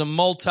now as a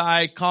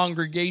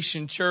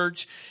multi-congregation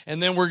church.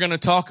 And then we're going to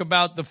talk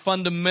about the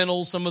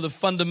fundamentals, some of the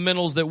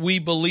fundamentals that we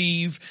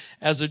believe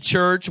as a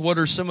church. What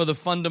are some of the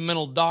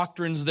fundamental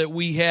doctrines that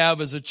we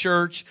have as a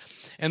church?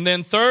 And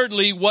then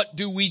thirdly, what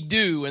do we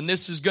do? And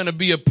this is going to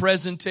be a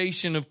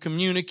presentation of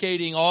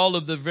communicating all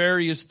of the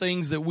various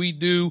things that we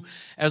do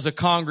as a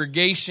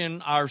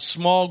congregation, our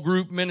small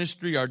group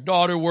ministry, our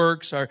daughter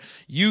works, our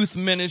youth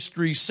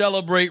ministry,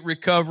 Celebrate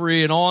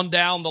Recovery, and on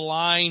down the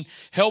line,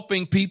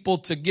 helping people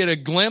to get a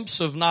glimpse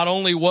of not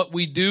only what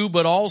we do,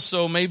 but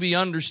also maybe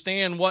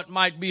understand what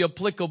might be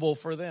applicable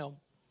for them.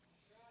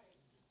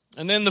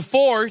 And then the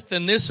fourth,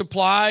 and this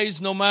applies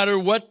no matter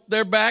what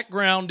their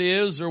background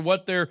is or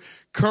what their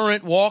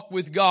current walk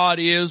with God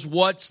is,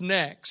 what's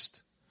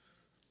next?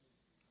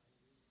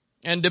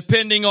 And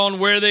depending on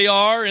where they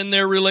are in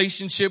their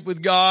relationship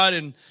with God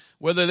and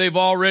whether they've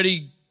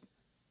already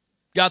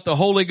got the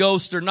Holy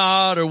Ghost or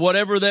not, or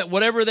wherever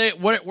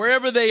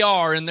they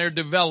are in their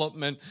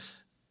development,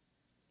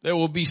 there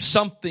will be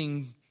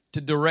something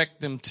to direct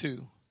them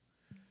to.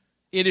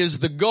 It is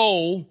the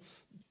goal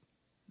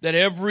that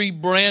every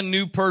brand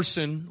new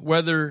person,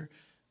 whether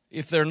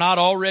if they're not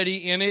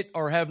already in it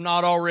or have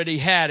not already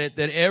had it,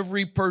 that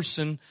every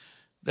person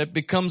that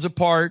becomes a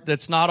part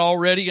that's not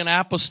already an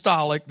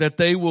apostolic, that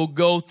they will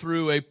go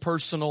through a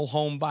personal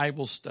home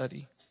Bible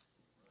study.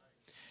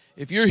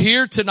 If you're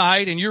here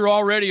tonight and you're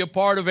already a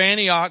part of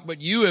Antioch,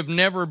 but you have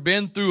never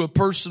been through a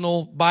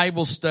personal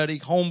Bible study,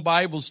 home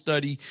Bible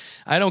study,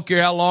 I don't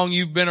care how long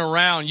you've been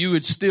around, you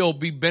would still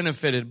be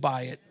benefited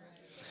by it.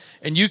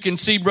 And you can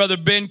see Brother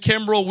Ben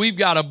Kimbrell, we've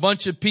got a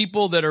bunch of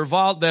people that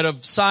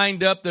have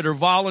signed up, that are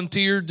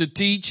volunteered to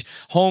teach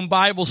home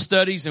Bible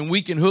studies, and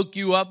we can hook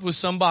you up with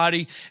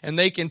somebody and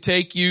they can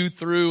take you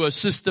through a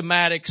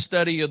systematic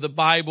study of the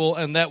Bible,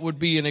 and that would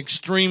be an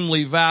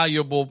extremely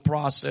valuable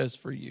process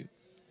for you.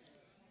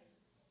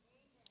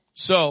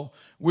 So,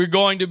 we're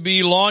going to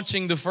be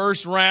launching the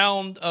first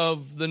round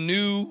of the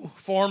new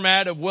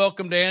format of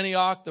Welcome to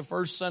Antioch, the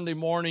first Sunday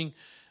morning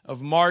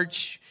of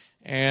March,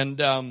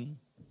 and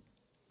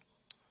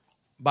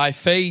by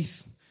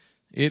faith,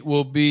 it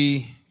will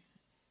be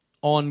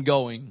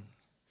ongoing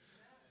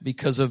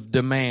because of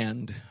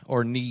demand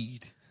or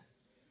need.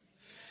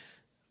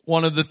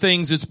 One of the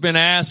things that's been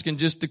asked, and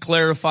just to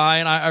clarify,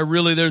 and I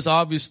really, there's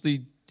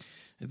obviously,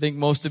 I think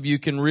most of you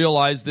can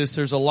realize this,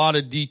 there's a lot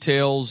of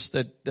details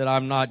that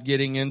I'm not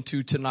getting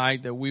into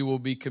tonight that we will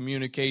be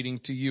communicating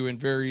to you in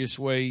various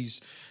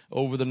ways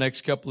over the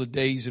next couple of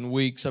days and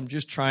weeks. I'm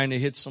just trying to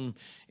hit some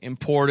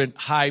important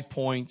high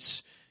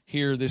points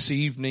here this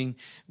evening.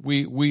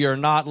 We are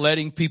not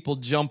letting people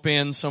jump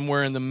in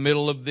somewhere in the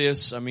middle of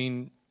this. I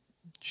mean,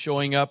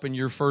 showing up in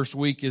your first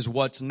week is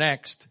what's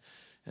next,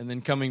 and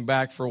then coming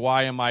back for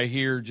why am I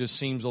here just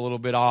seems a little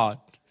bit odd.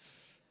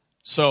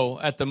 So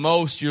at the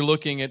most, you're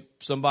looking at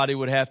somebody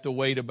would have to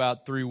wait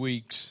about 3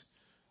 weeks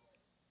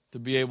to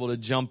be able to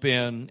jump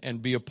in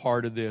and be a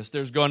part of this.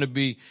 There's going to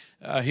be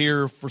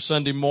here for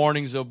Sunday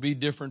mornings, there'll be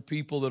different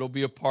people that'll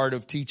be a part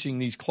of teaching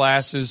these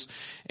classes,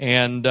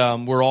 and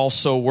we're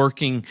also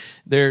working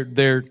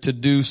there to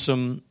do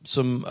some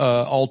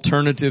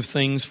alternative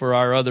things for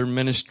our other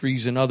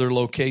ministries and other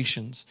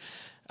locations.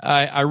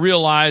 I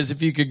realize,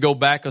 if you could go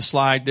back a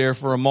slide there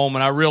for a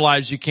moment, I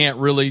realize you can't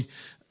really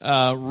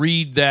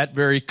read that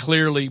very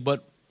clearly,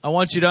 but I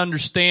want you to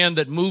understand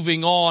that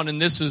moving on,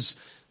 and this is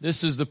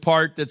the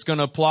part that's going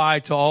to apply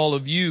to all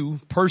of you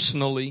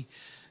personally,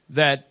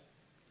 that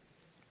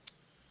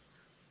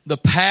the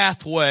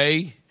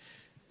pathway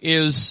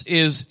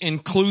is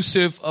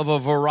inclusive of a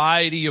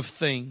variety of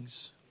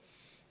things.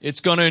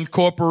 It's going to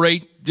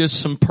incorporate just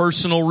some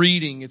personal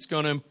reading. It's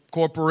going to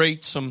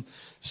incorporate some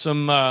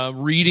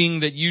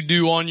reading that you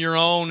do on your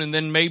own, and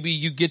then maybe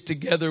you get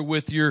together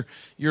with your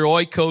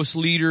oikos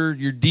leader,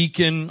 your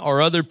deacon,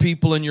 or other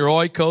people in your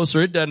oikos,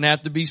 or it doesn't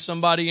have to be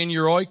somebody in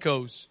your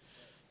oikos.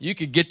 You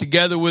could get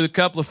together with a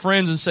couple of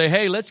friends and say,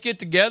 hey, let's get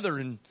together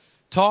and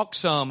talk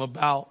some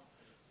about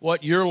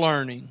what you're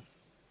learning.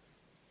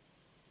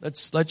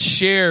 Let's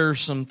share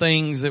some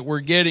things that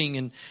we're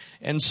getting.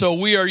 And so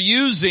we are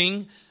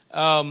using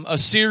a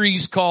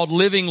series called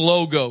Living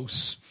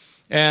Logos.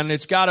 And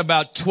it's got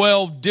about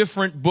 12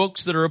 different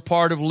books that are a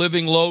part of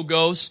Living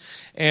Logos.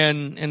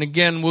 And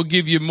again, we'll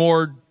give you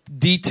more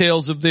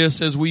details of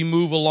this as we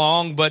move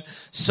along, but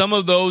some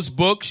of those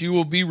books you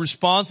will be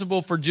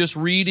responsible for just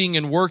reading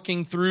and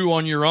working through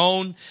on your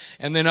own,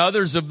 and then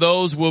others of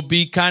those will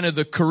be kind of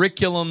the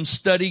curriculum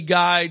study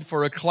guide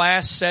for a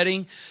class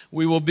setting.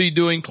 We will be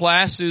doing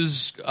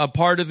classes, a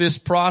part of this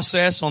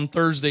process, on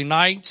Thursday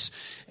nights.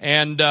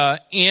 And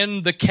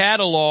in the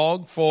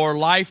catalog for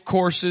life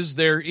courses,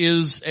 there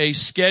is a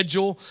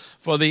schedule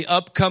for the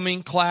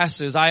upcoming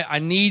classes. I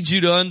need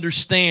you to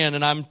understand,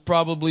 and I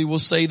probably will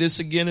say this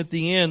again at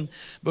the end,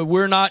 but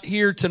we're not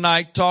here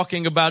tonight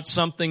talking about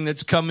something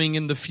that's coming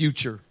in the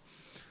future.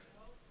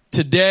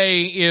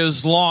 Today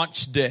is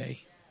launch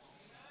day.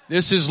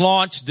 This is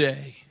launch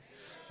day.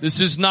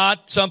 This is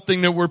not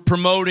something that we're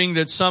promoting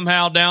that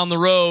somehow down the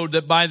road,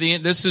 that by the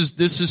end, this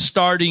is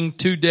starting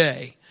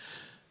today.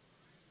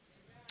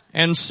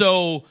 And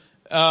so,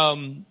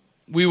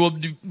 we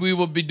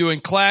will be doing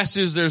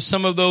classes. There's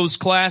some of those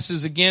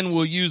classes. Again,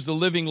 we'll use the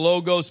Living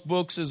Logos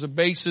books as a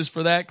basis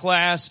for that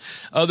class.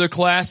 Other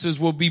classes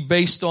will be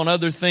based on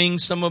other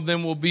things. Some of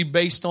them will be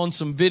based on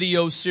some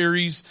video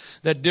series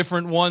that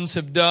different ones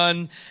have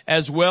done,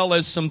 as well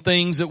as some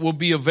things that will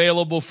be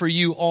available for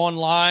you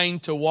online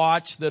to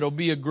watch that'll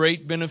be a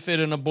great benefit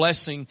and a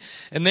blessing.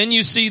 And then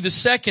you see the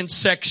second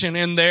section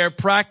in there,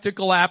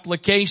 practical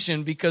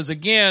application, because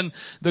again,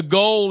 the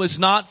goal is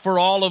not for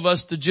all of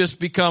us to just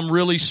become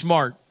really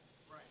smart.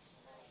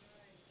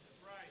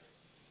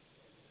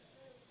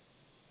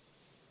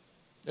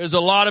 There's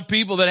a lot of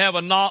people that have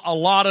a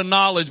lot of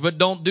knowledge but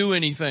don't do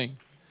anything.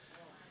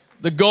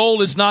 The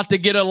goal is not to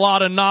get a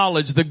lot of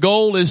knowledge. The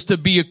goal is to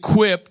be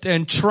equipped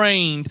and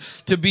trained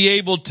to be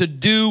able to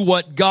do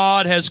what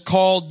God has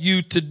called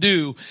you to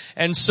do.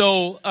 And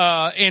so,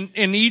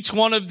 in each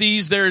one of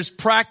these, there's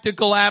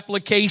practical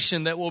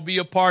application that will be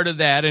a part of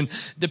that. And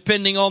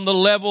depending on the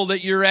level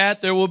that you're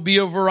at, there will be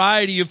a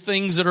variety of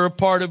things that are a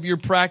part of your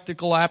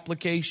practical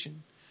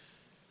application.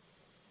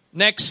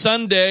 Next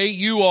Sunday,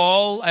 you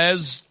all,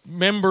 as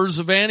members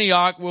of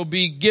Antioch, will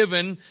be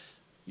given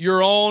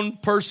your own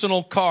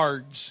personal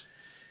cards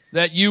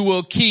that you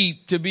will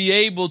keep to be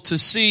able to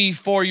see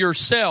for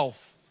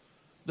yourself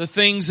the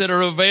things that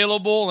are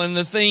available and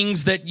the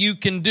things that you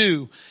can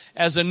do.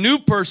 As a new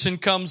person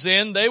comes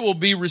in, they will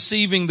be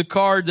receiving the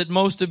card that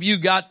most of you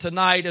got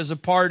tonight as a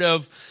part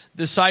of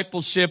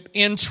discipleship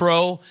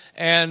intro,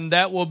 and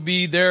that will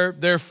be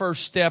their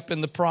first step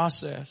in the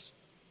process.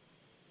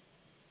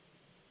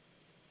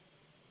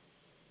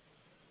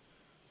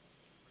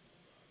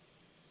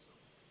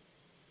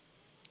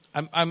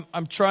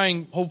 I'm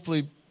trying,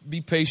 hopefully, be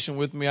patient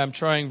with me. I'm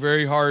trying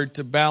very hard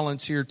to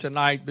balance here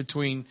tonight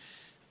between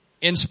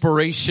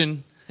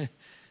inspiration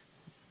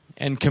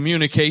and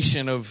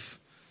communication of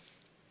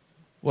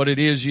what it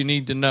is you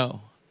need to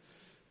know.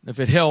 If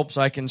it helps,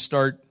 I can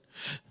start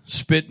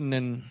spitting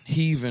and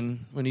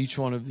heaving on each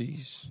one of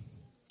these.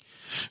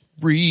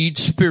 Read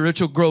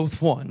Spiritual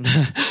Growth 1.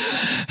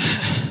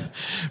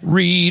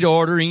 Read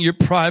Ordering Your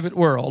Private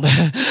World.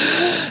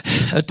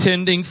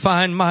 Attending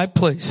Find My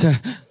Place.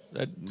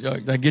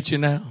 That get you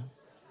now?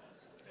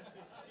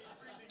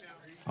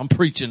 I'm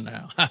preaching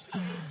now.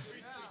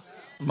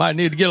 Might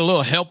need to get a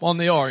little help on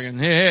the organ.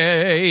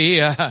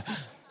 Hey,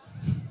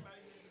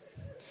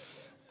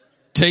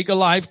 take a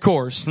life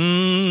course. Take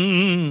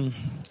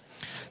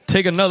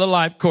another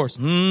life course.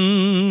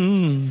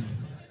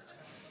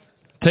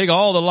 Take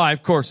all the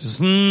life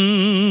courses.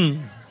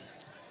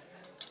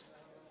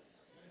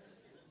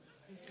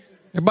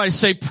 Everybody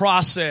say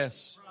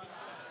process.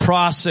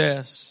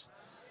 Process.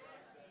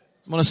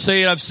 I'm going to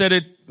say it. I've said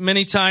it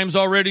many times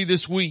already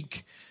this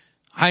week.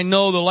 I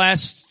know the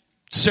last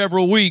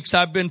several weeks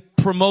I've been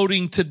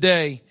promoting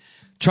today,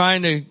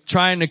 trying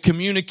to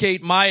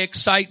communicate my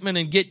excitement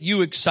and get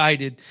you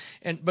excited.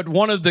 But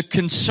one of the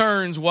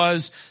concerns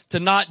was to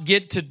not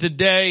get to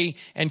today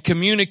and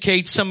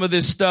communicate some of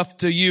this stuff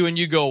to you and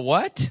you go,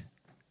 what?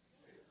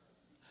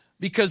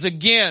 Because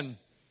again,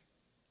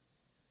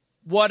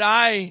 what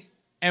I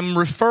am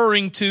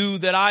referring to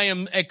that I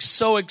am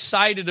so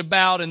excited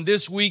about, and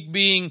this week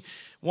being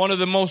one of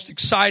the most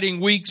exciting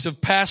weeks of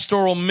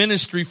pastoral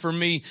ministry for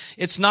me,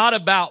 it's not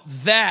about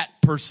that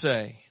per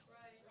se.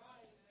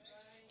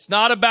 It's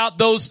not about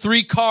those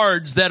 3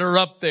 cards that are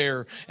up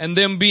there and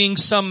them being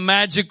some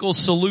magical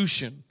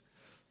solution.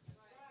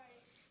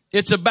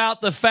 It's about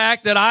the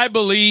fact that I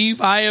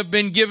believe I have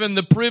been given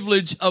the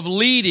privilege of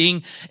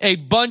leading a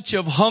bunch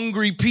of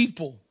hungry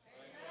people.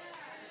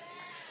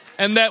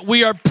 And that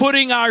we are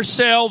putting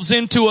ourselves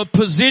into a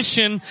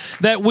position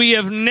that we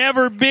have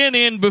never been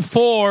in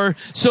before,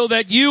 so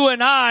that you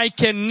and I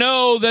can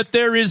know that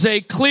there is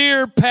a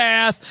clear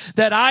path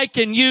that I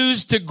can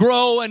use to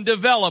grow and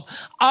develop.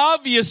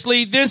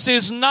 Obviously, this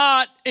is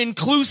not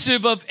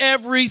inclusive of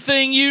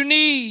everything you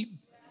need.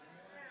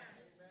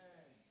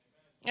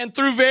 And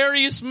through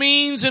various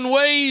means and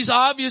ways,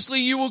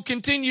 obviously, you will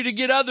continue to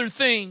get other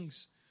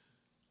things.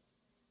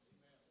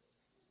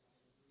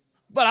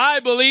 But I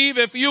believe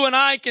if you and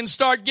I can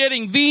start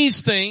getting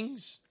these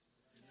things,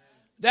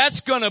 that's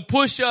going to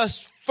push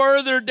us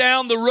further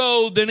down the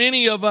road than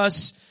any of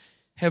us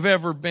have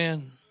ever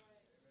been.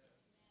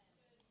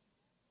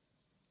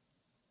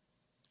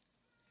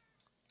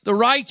 The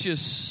righteous,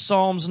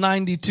 Psalms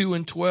 92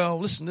 and 12.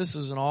 Listen, this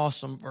is an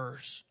awesome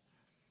verse.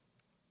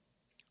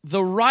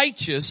 The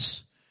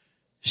righteous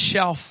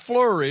shall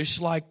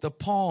flourish like the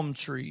palm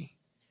tree.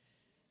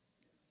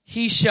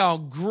 He shall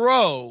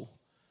grow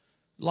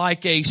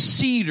like a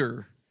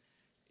cedar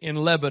in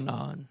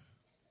Lebanon.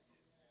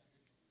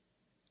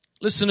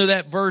 Listen to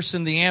that verse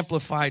in the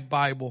Amplified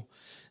Bible.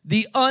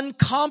 The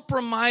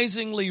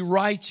uncompromisingly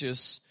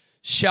righteous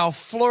shall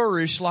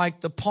flourish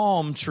like the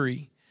palm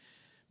tree,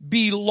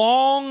 be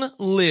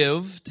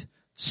long-lived,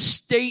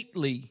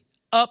 stately,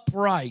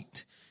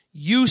 upright,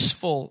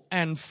 useful,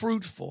 and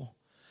fruitful.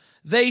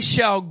 They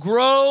shall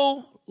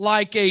grow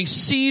like a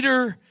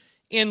cedar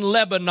in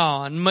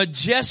Lebanon,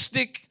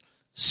 majestic,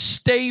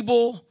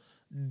 stable,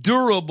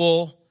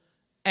 durable,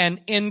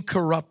 and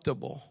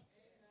incorruptible.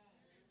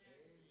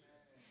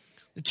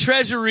 The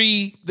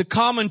treasury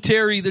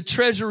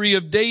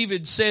of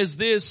David says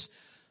this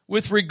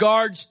with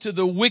regards to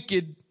the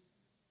wicked.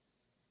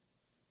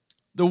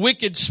 The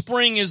wicked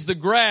spring is the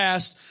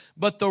grass,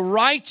 but the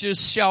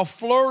righteous shall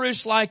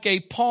flourish like a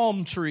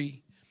palm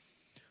tree,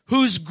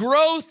 whose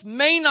growth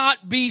may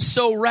not be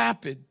so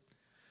rapid,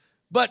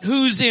 but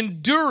whose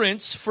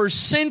endurance for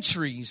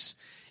centuries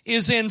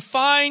is in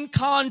fine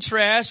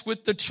contrast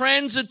with the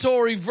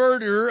transitory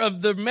verdure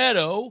of the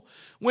meadow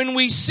when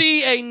we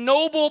see a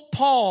noble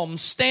palm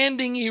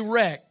standing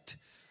erect,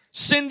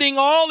 sending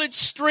all its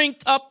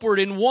strength upward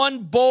in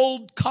one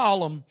bold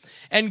column,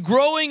 and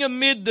growing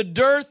amid the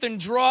dearth and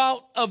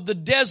drought of the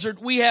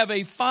desert, we have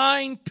a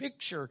fine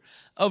picture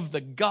of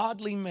the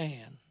godly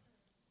man,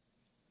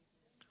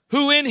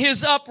 who in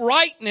his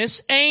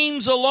uprightness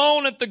aims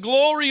alone at the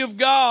glory of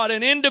God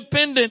and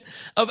independent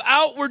of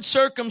outward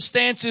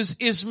circumstances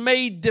is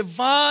made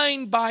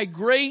divine by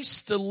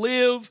grace to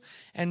live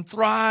and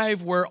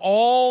thrive where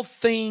all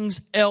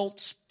things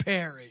else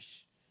perish.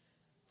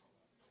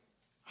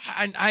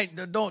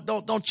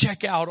 Don't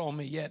check out on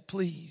me yet,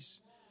 please.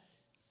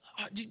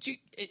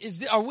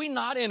 Are we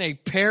not in a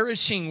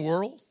perishing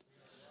world?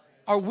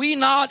 Are we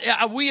not?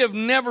 We have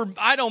never,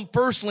 I don't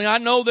personally, I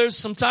know there's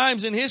some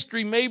times in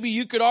history maybe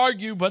you could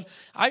argue, but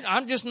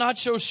I'm just not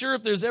so sure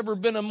if there's ever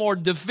been a more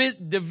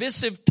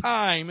divisive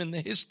time in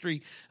the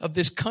history of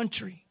this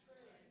country.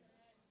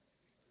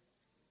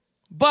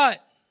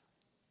 But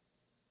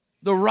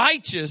the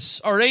righteous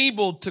are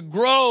able to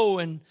grow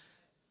and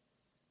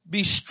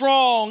be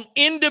strong,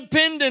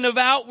 independent of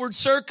outward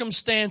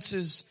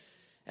circumstances.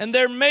 And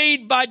they're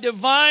made by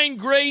divine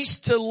grace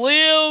to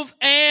live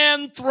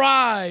and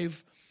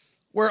thrive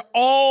where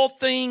all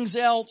things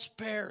else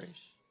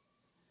perish.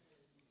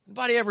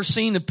 Anybody ever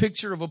seen a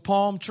picture of a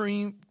palm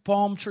tree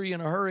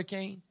in a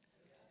hurricane?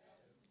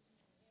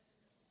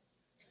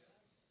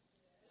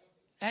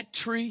 That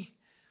tree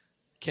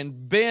can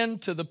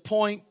bend to the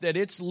point that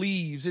its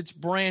leaves, its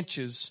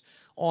branches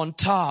on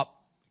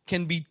top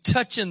can be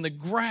touching the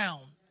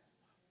ground.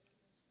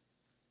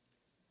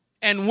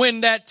 And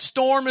when that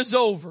storm is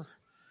over,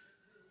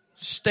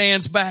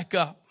 stands back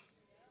up.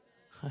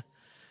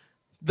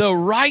 The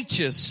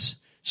righteous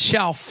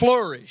shall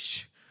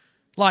flourish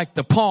like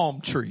the palm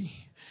tree.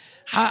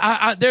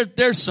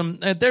 There's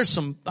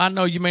some, I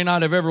know you may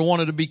not have ever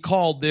wanted to be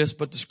called this,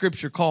 but the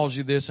scripture calls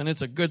you this, and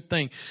it's a good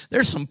thing.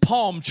 There's some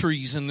palm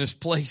trees in this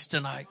place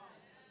tonight.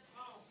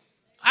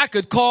 I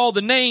could call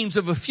the names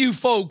of a few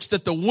folks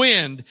that the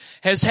wind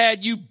has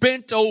had you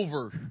bent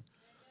over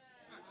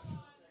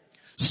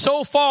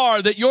so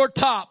far that your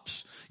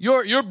tops,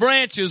 your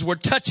branches were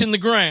touching the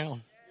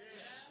ground.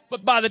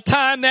 But by the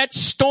time that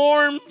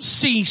storm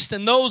ceased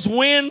and those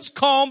winds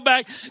calmed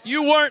back,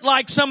 you weren't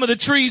like some of the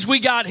trees we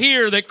got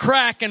here that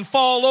crack and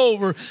fall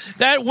over.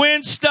 That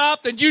wind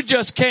stopped and you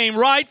just came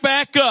right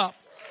back up.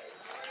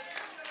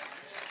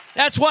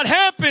 That's what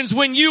happens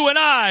when you and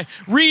I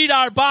read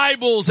our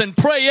Bibles and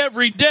pray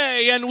every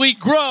day and we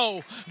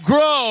grow.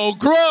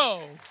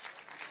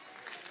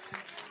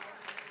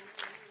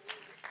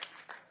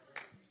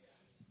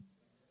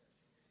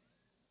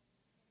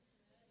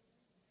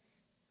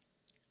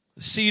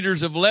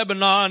 Cedars of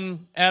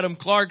Lebanon, Adam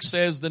Clark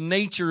says, the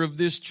nature of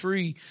this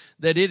tree,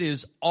 that it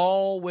is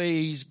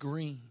always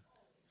green.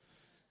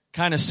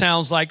 Kind of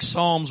sounds like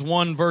Psalms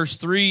 1 verse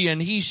 3,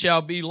 and he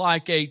shall be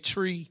like a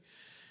tree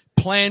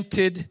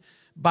planted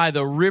by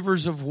the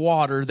rivers of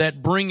water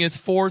that bringeth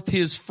forth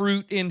his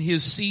fruit in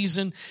his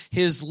season.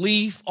 His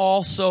leaf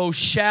also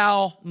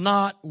shall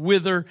not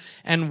wither,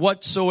 and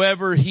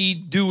whatsoever he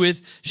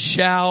doeth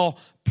shall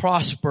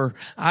prosper.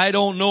 I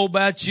don't know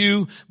about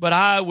you, but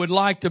I would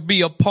like to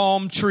be a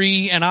palm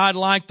tree and I'd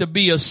like to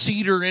be a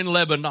cedar in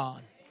Lebanon.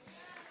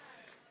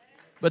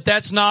 But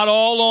that's not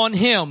all on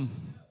him.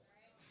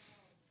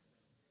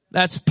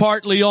 That's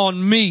partly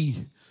on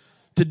me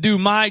to do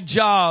my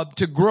job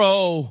to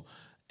grow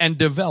and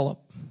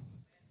develop.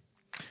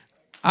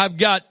 I've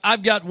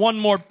got one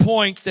more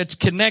point that's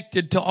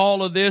connected to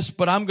all of this,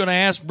 but I'm going to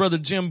ask Brother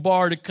Jim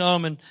Barr to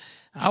come, and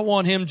I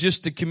want him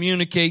just to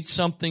communicate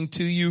something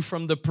to you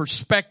from the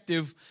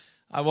perspective.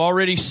 I've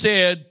already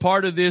said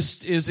part of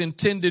this is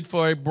intended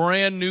for a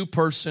brand new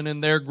person in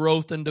their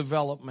growth and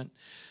development.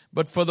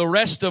 But for the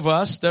rest of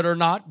us that are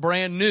not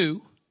brand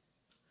new,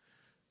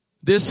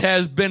 this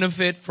has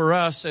benefit for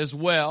us as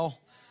well.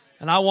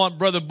 And I want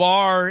Brother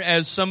Barr,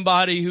 as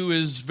somebody who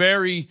is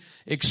very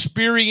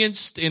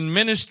experienced in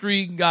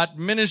ministry, got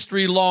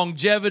ministry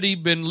longevity,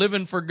 been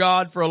living for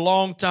God for a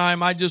long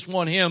time, I just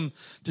want him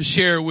to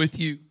share with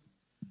you.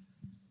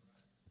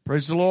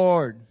 Praise the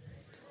Lord.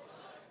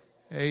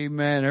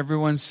 Amen.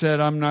 Everyone said,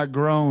 I'm not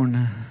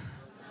grown.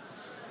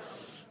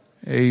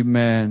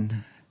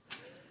 Amen.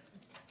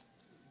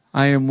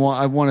 I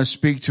want to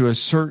speak to a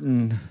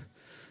certain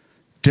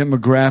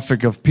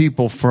demographic of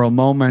people for a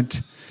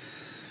moment.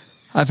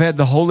 I've had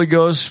the Holy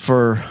Ghost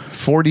for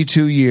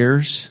 42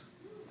 years.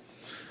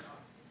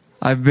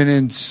 I've been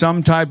in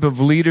some type of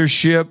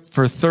leadership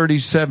for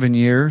 37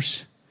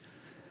 years.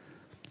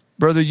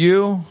 Brother,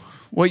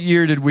 what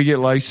year did we get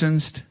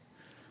licensed?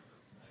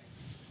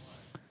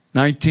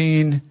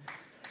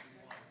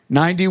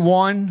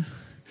 1991.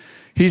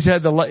 He's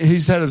had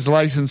his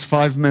license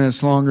 5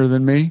 minutes longer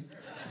than me.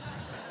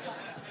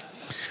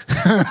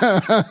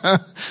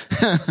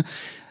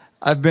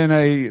 I've been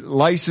a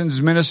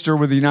licensed minister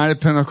with the United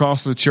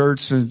Pentecostal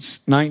Church since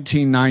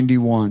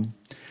 1991.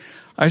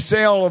 I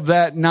say all of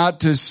that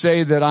not to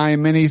say that I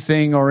am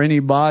anything or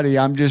anybody.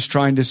 I'm just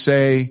trying to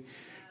say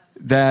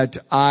that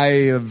I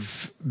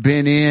have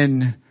been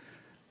in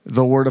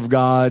the Word of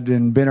God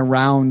and been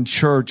around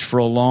church for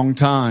a long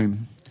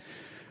time.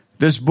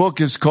 This book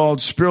is called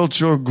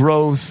Spiritual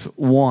Growth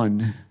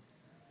 1.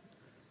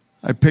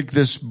 I picked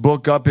this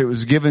book up. It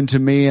was given to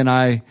me, and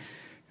it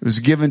was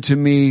given to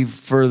me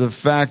for the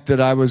fact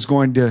that I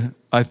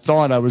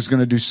thought I was going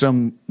to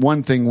do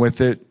one thing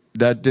with it.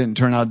 That didn't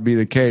turn out to be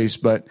the case,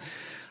 but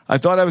I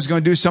thought I was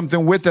going to do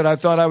something with it. I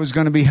thought I was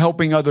going to be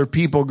helping other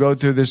people go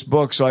through this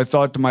book. So I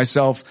thought to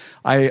myself,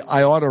 I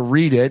ought to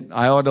read it.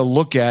 I ought to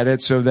look at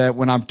it so that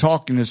when I'm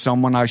talking to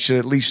someone, I should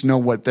at least know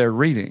what they're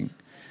reading.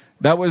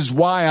 That was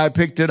why I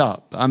picked it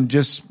up. I'm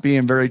just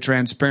being very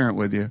transparent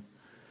with you.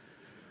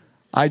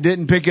 I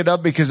didn't pick it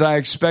up because I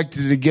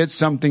expected to get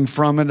something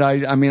from it.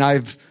 I mean,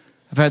 I've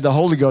had the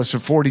Holy Ghost for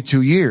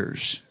 42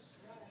 years.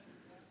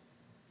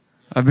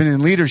 I've been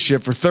in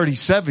leadership for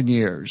 37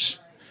 years.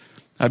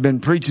 I've been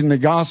preaching the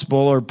gospel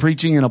or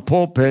preaching in a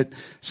pulpit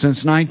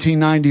since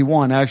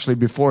 1991. Actually,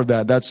 before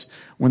that, that's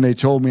when they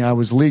told me I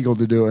was legal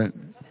to do it.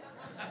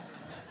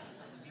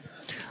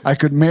 I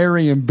could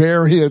marry and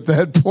bury at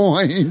that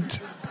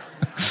point.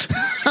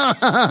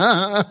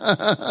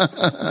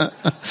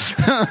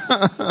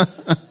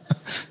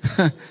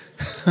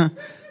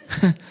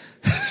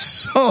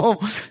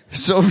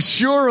 So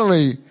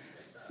surely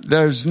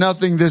there's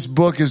nothing this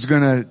book is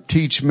going to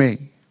teach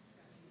me.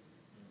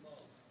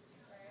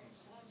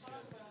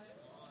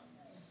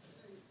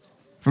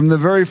 From the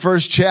very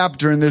first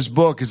chapter in this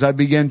book, as I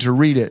began to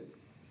read it,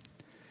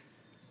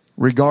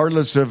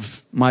 regardless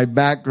of my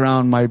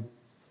background, my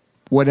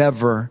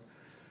whatever,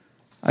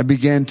 I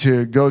began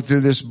to go through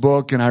this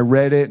book and I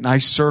read it and I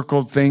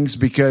circled things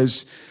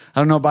because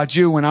I don't know about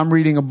you, when I'm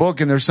reading a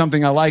book and there's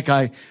something I like,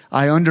 I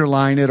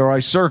underline it or I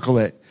circle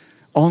it.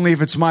 Only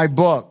if it's my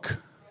book.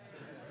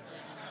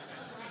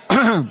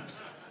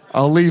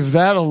 I'll leave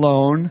that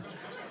alone.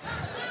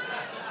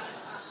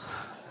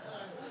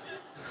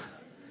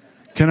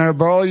 Can I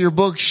borrow your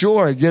book?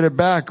 Sure, I get it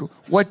back.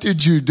 What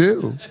did you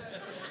do?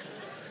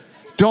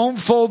 Don't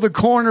fold the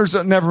corners.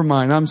 Never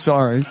mind, I'm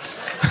sorry.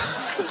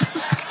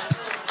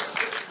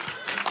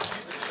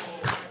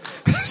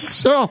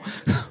 So,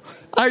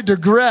 I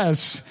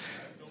digress.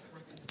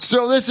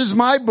 So this is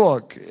my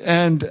book,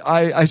 and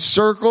I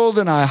circled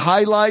and I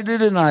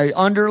highlighted and I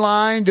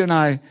underlined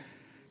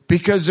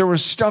because there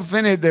was stuff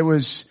in it that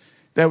was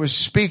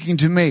speaking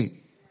to me.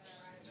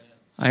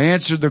 I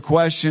answered the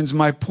questions.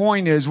 My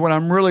point is, what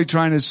I'm really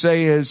trying to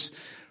say is,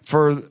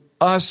 for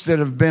us that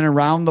have been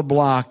around the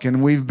block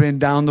and we've been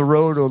down the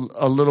road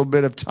a little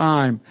bit of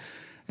time,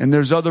 and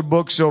there's other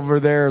books over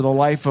there, the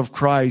life of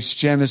Christ,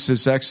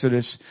 Genesis,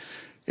 Exodus.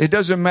 It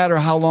doesn't matter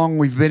how long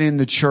we've been in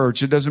the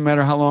church. It doesn't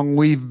matter how long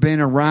we've been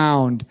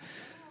around.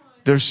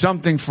 There's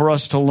something for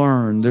us to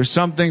learn. There's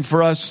something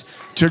for us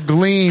to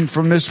glean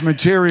from this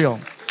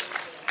material.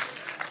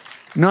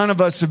 None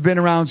of us have been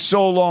around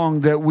so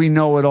long that we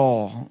know it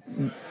all.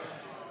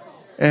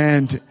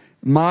 And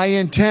my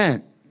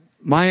intent,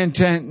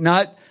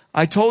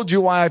 I told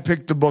you why I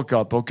picked the book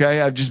up,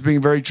 okay? I'm just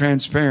being very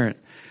transparent.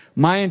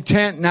 My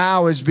intent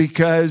now is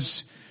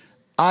because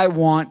I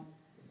want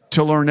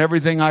to learn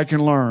everything I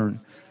can learn.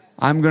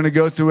 I'm going to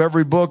go through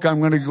every book.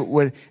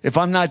 If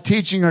I'm not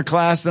teaching a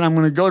class, then I'm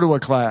going to go to a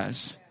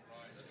class.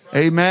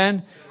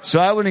 Amen? So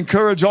I would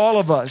encourage all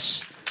of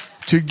us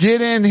to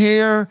get in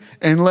here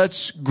and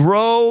let's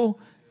grow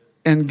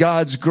in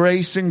God's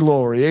grace and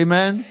glory.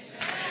 Amen?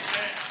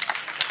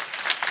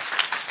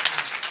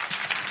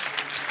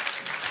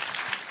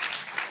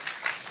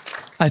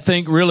 I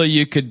think really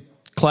you could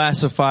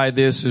classify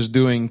this as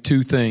doing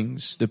two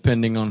things,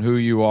 depending on who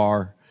you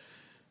are.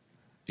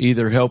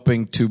 Either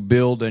helping to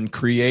build and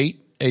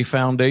create a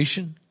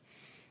foundation,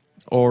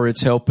 or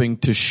it's helping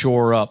to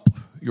shore up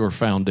your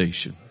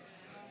foundation.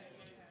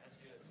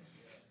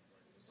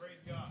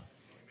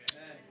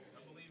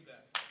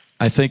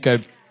 I think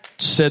I've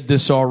said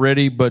this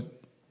already, but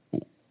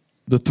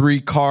the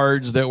three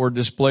cards that were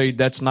displayed,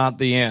 that's not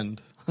the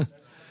end.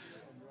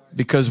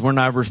 Because we're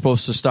never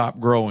supposed to stop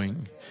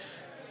growing.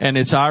 And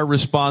it's our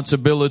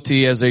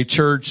responsibility as a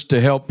church to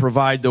help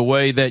provide the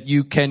way that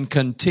you can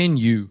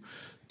continue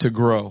to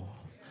grow.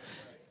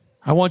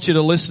 I want you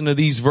to listen to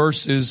these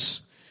verses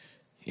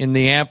in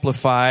the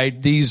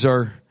Amplified. These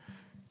are,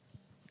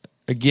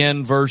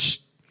 again, verse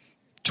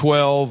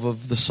 12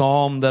 of the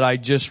Psalm that I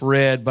just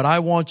read. But I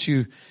want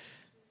you,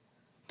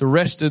 the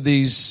rest of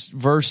these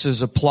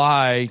verses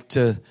apply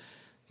to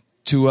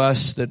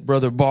us that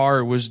Brother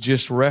Barr was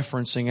just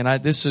referencing.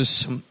 And this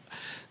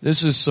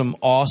is some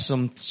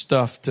awesome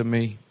stuff to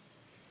me.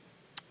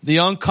 The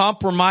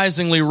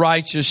uncompromisingly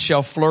righteous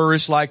shall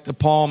flourish like the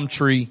palm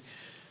tree,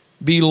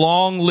 be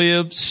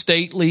long-lived,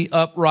 stately,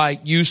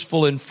 upright,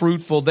 useful, and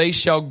fruitful. They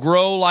shall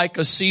grow like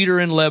a cedar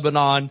in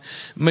Lebanon,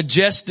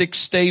 majestic,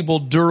 stable,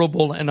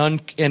 durable, and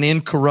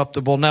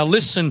incorruptible. Now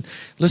listen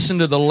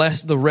to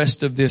the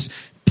rest of this.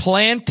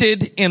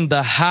 Planted in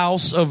the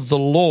house of the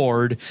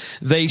Lord,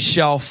 they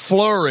shall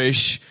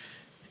flourish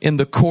in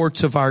the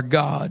courts of our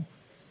God.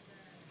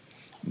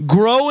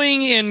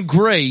 Growing in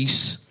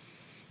grace,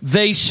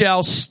 they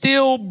shall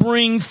still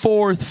bring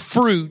forth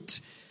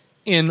fruit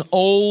in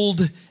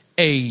old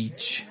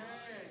age.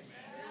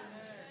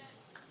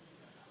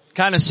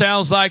 Kind of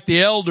sounds like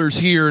the elders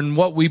here and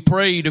what we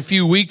prayed a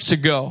few weeks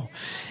ago.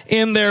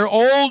 In their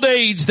old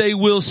age, they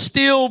will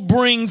still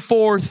bring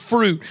forth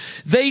fruit.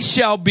 They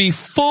shall be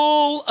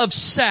full of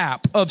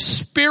sap, of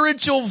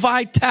spiritual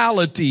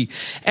vitality,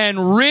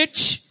 and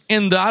rich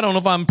in the, I don't know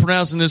if I'm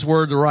pronouncing this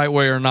word the right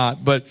way or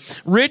not,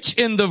 but rich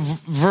in the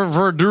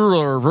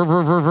verdure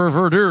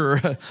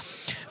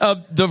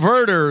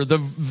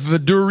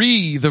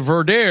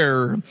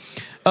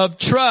of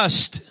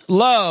trust,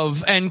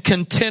 love, and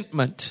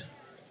contentment.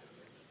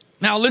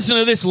 Now listen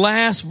to this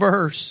last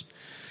verse.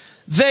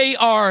 They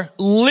are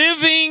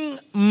living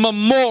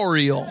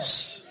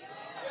memorials.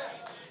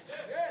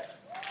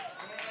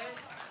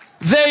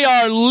 They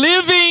are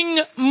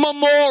living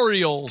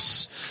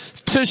memorials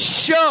to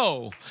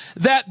show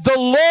that the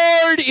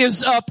Lord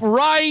is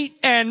upright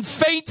and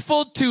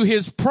faithful to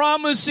His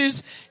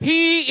promises.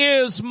 He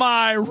is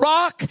my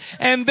rock,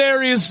 and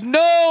there is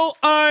no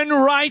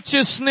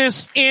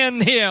unrighteousness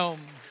in Him.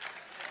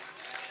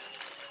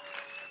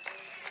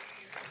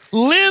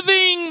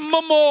 Living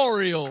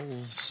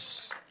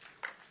memorials.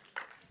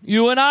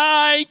 You and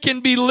I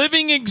can be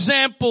living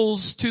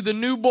examples to the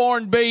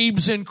newborn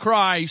babes in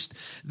Christ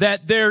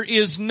that there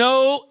is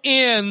no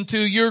end to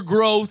your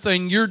growth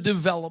and your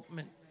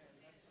development.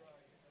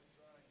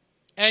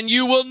 And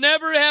you will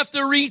never have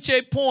to reach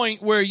a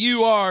point where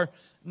you are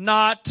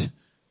not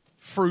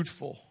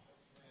fruitful.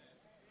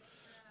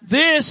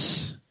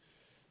 This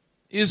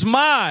is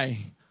my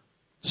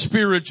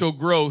Spiritual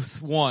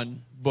Growth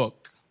 1 book.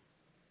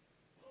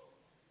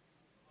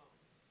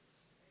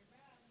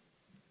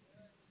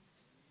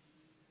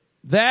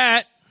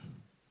 That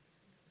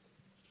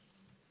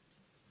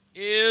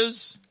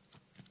is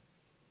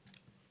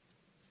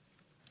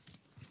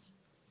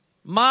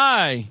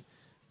my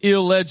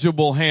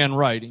illegible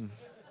handwriting.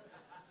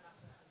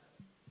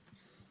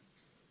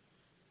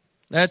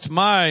 That's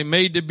my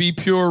made to be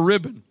pure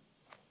ribbon.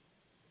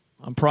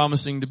 I'm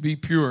promising to be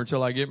pure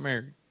until I get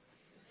married.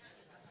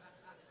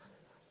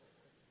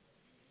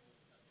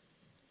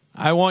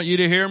 I want you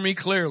to hear me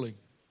clearly.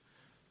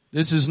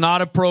 This is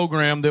not a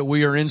program that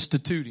we are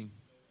instituting.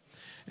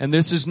 And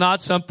this is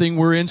not something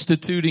we're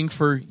instituting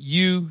for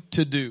you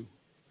to do.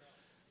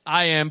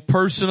 I am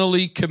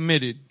personally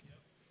committed.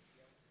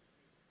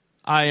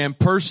 I am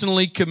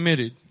personally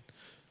committed.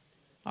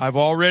 I've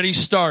already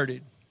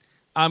started.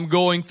 I'm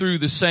going through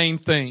the same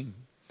thing.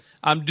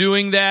 I'm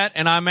doing that,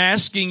 and I'm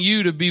asking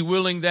you to be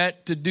willing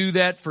to do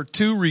that for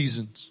two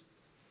reasons.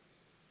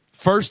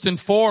 First and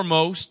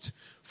foremost,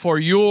 for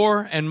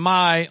your and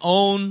my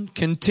own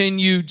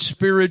continued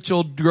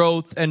spiritual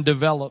growth and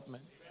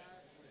development.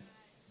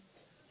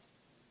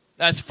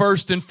 That's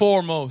first and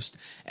foremost.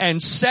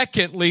 And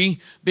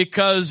secondly,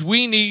 because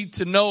we need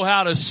to know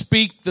how to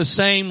speak the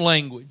same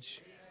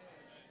language.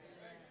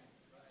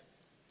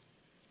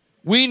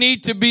 We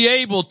need to be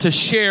able to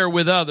share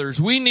with others.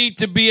 We need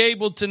to be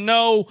able to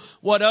know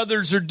what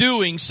others are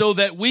doing so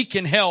that we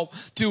can help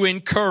to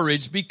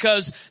encourage.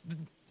 Because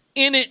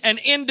in it, an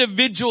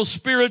individual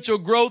spiritual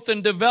growth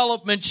and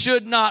development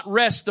should not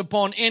rest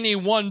upon any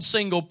one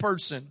single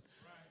person.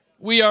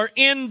 We are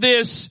in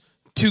this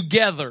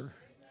together.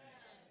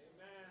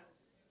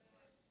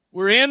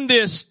 We're in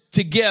this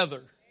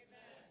together.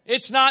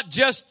 It's not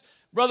just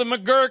Brother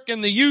McGurk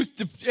and the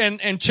youth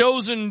and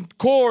chosen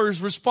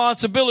core's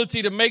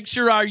responsibility to make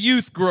sure our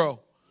youth grow.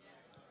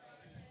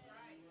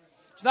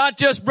 It's not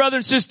just Brother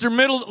and Sister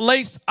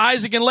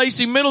Isaac and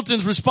Lacey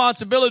Middleton's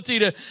responsibility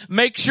to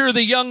make sure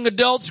the young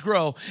adults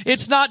grow.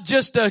 It's not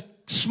just a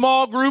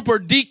small group or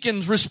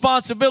deacon's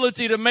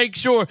responsibility to make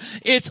sure.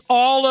 It's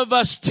all of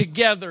us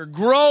together,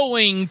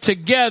 growing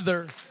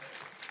together.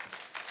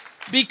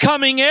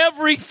 Becoming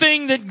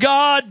everything that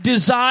God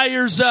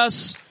desires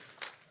us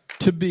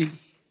to be.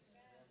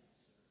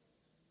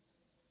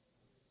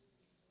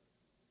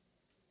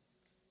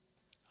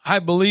 I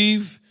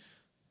believe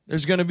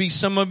there's going to be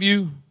some of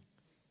you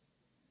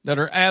that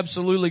are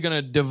absolutely going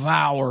to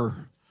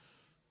devour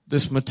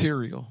this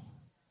material.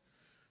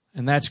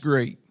 And that's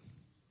great.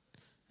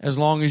 As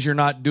long as you're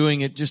not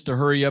doing it just to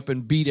hurry up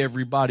and beat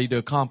everybody to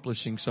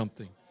accomplishing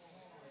something.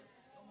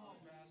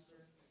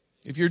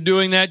 If you're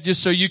doing that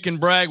just so you can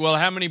brag, well,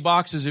 how many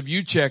boxes have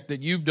you checked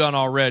that you've done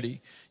already?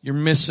 You're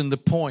missing the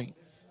point.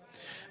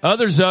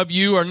 Others of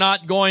you are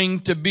not going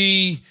to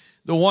be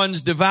the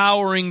ones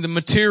devouring the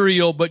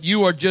material, but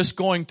you are just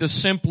going to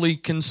simply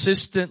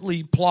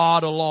consistently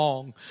plod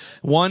along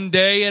one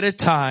day at a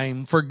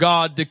time for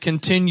God to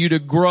continue to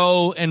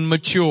grow and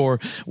mature.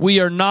 We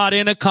are not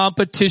in a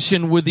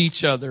competition with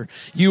each other.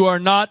 You are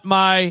not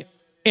my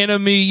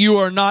enemy. You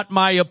are not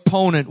my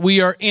opponent.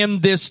 We are in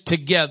this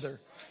together.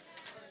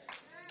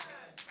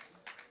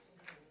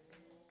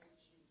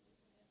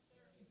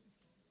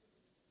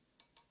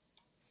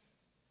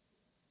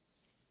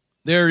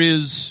 There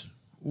is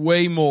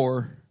way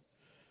more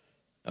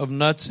of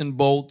nuts and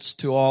bolts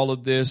to all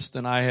of this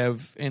than I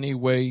have any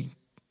way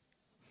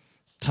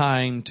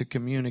time to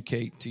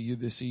communicate to you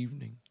this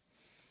evening.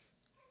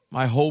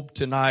 My hope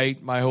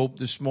tonight, my hope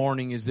this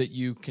morning is that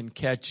you can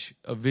catch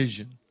a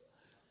vision.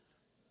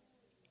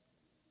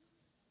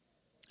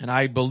 And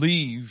I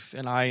believe,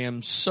 and I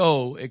am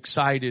so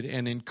excited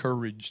and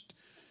encouraged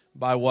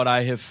by what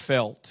I have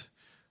felt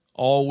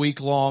all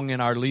week long in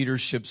our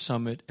leadership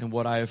summit and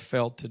what I have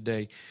felt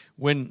today.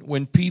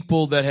 When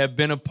people that have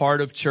been a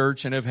part of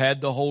church and have had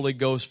the Holy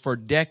Ghost for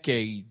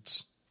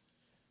decades,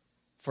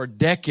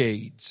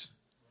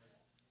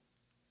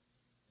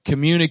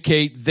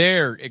 communicate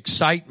their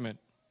excitement,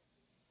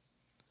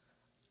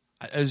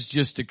 is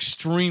just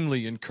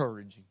extremely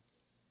encouraging.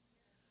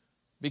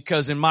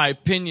 Because in my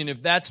opinion,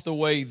 if that's the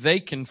way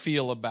they can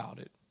feel about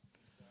it,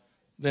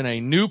 then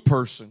a new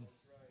person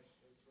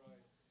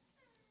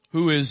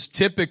who is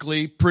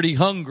typically pretty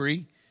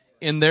hungry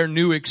in their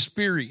new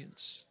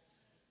experience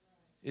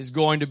is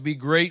going to be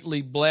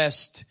greatly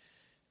blessed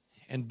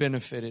and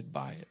benefited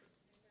by it.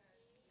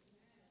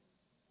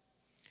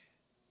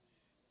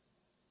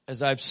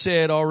 As I've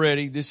said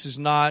already, this is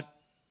not,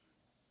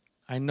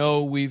 I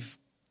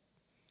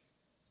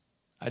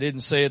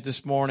didn't say it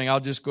this morning. I'll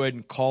just go ahead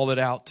and call it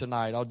out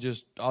tonight. I'll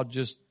just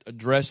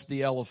address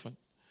the elephant.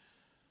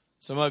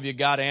 Some of you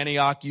got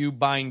Antioch U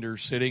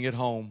binders sitting at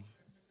home.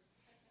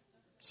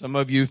 Some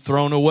of you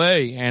thrown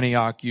away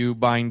Antioch U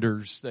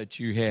binders that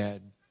you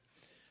had.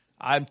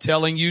 I'm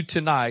telling you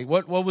tonight.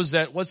 What was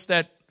that? What's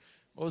that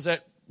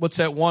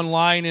one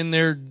line in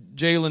there,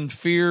 Jalen?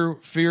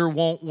 Fear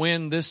won't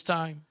win this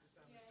time.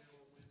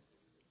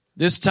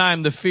 This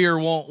time the fear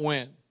won't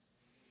win.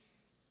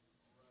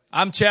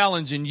 I'm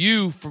challenging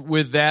you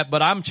with that,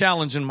 but I'm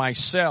challenging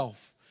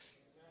myself.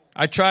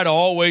 I try to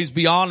always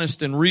be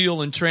honest and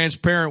real and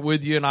transparent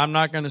with you, and I'm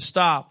not going to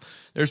stop.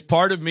 There's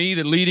part of me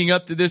that leading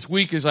up to this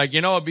week is like,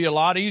 it'd be a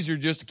lot easier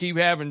just to keep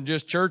having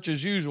just church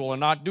as usual and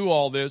not do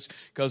all this,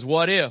 because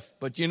what if?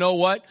 But you know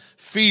what?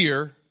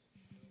 Fear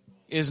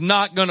is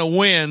not going to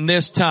win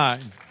this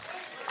time.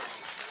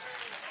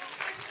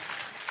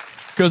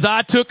 Because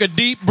I took a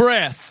deep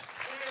breath,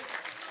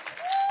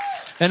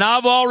 and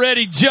I've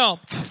already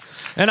jumped.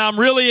 And I'm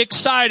really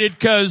excited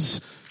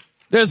because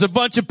there's a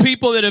bunch of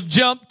people that have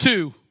jumped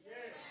too.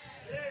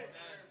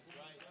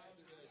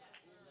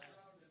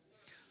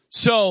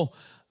 So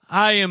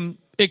I am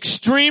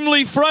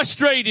extremely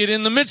frustrated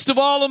in the midst of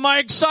all of my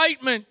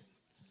excitement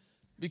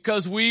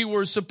because we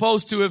were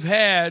supposed to have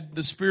had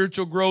the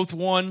Spiritual Growth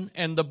 1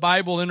 and the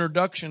Bible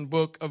Introduction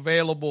book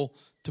available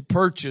to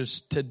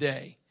purchase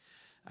today.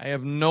 I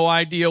have no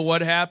idea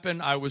what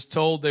happened. I was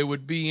told they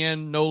would be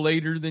in no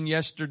later than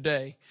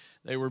yesterday.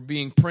 They were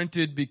being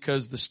printed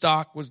because the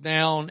stock was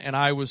down, and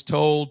I was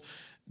told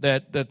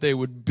that they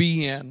would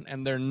be in,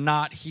 and they're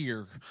not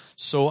here.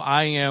 So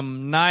I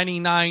am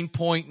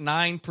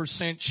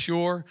 99.9%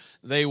 sure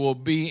they will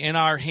be in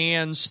our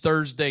hands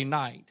Thursday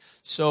night.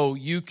 So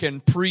you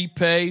can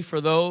prepay for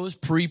those,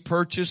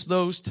 pre-purchase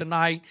those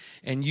tonight,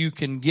 and you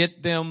can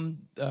get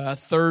them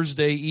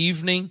Thursday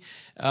evening.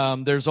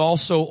 There's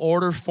also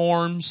order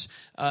forms.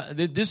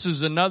 This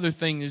is another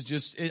thing is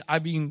just,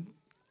 I'm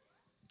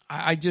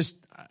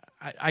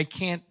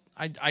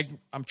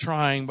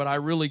trying, but I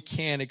really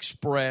can't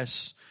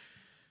express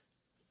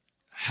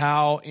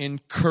how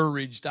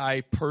encouraged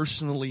I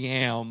personally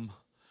am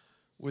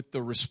with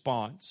the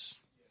response.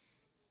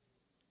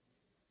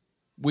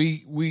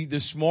 We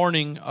this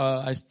morning,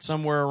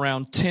 somewhere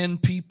around 10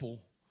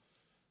 people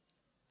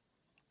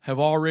have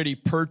already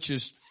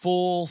purchased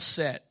full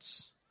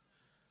sets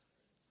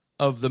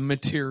of the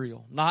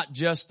material, not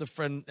just the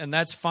friend, and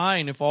that's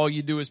fine if all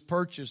you do is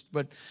purchase,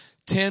 but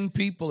 10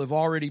 people have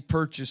already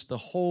purchased the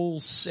whole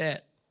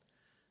set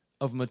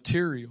of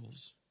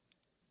materials.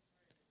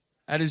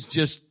 That is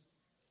just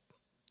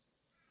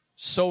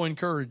so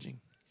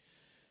encouraging.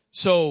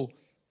 So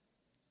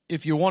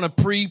if you want to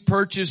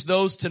pre-purchase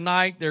those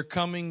tonight, they're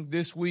coming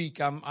this week.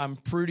 I'm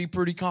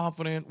pretty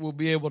confident we'll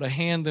be able to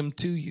hand them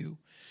to you.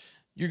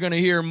 You're going to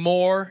hear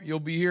more. You'll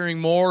be hearing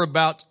more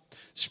about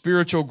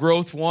Spiritual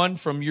Growth 1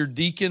 from your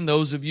deacon.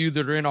 Those of you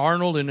that are in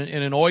Arnold and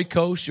in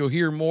Oikos, you'll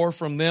hear more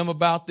from them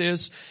about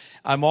this.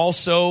 I'm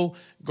also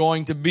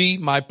going to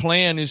my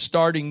plan is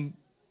starting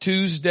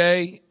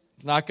Tuesday.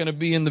 It's not going to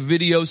be in the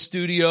video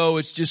studio.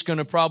 It's just going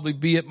to probably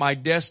be at my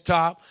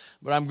desktop.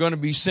 But I'm going to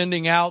be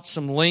sending out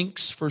some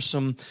links for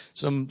some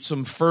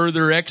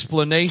further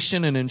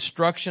explanation and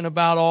instruction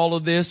about all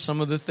of this.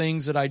 Some of the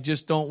things that I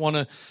just don't want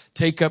to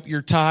take up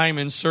your time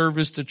and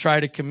service to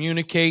try to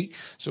communicate.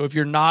 So if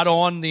you're not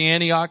on the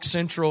Antioch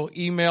Central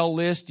email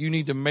list, you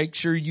need to make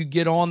sure you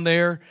get on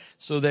there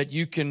so that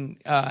you can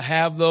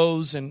have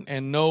those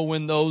and know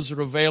when those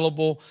are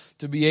available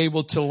to be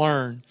able to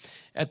learn.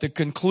 At the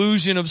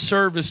conclusion of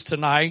service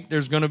tonight,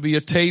 there's going to be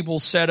a table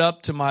set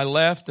up to my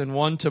left and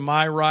one to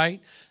my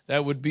right.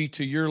 That would be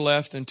to your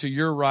left and to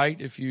your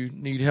right if you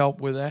need help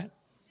with that.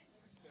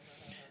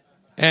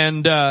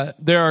 And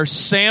there are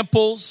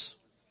samples.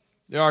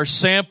 There are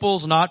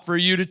samples not for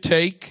you to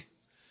take,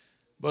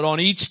 but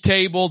on each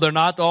table they're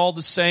not all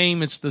the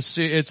same. It's the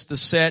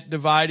set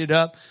divided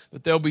up,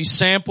 but there'll be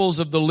samples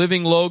of the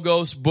Living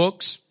Logos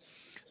books.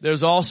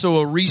 There's also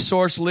a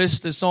resource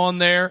list that's on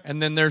there,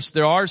 and then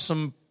there are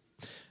some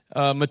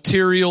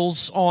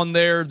materials on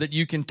there that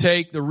you can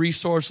take, the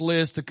resource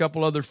list, a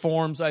couple other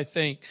forms, I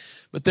think.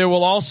 But there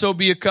will also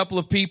be a couple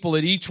of people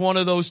at each one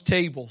of those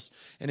tables.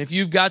 And if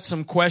you've got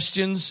some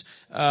questions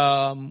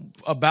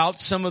about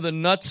some of the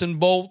nuts and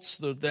bolts,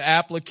 the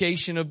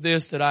application of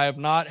this that I have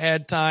not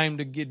had time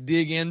to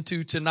dig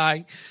into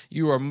tonight,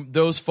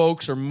 those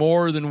folks are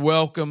more than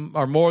welcome,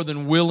 are more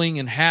than willing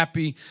and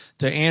happy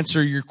to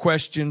answer your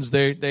questions.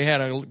 They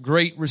had a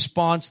great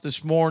response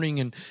this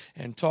morning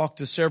and talked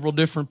to several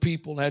different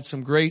people and had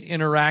some great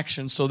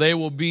interactions. So they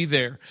will be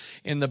there.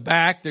 In the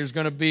back, there's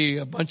going to be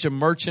a bunch of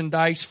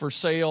merchandise for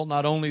sale,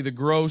 not only the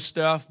grow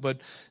stuff,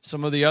 but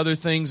some of the other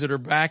things that are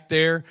back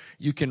there.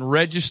 You can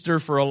register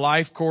for a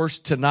life course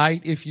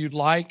tonight if you'd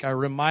like. I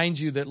remind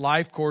you that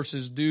life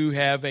courses do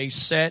have a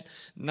set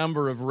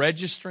number of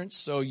registrants,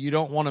 so you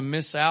don't want to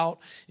miss out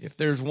if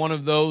there's one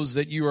of those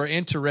that you are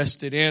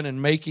interested in, and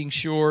making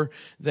sure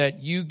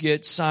that you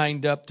get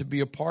signed up to be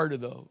a part of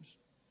those.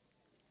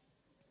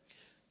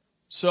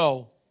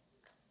 So,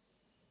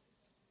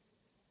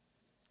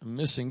 I'm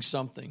missing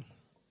something.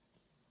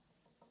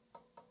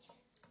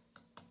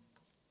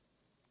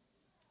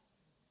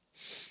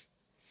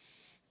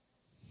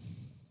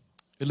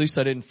 At least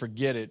I didn't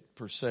forget it,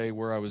 per se,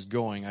 where I was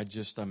going.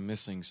 I'm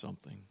missing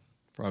something.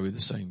 Probably the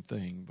same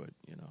thing, but,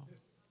 you know.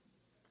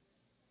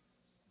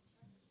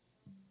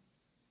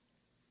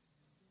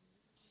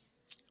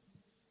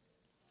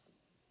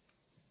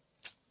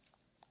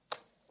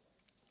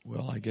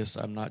 Well, I guess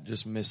I'm not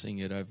just missing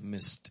it, I've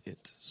missed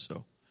it.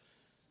 So,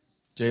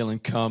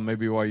 Jalen, come.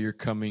 Maybe while you're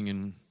coming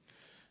and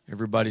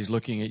everybody's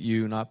looking at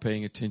you, not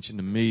paying attention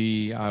to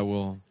me, I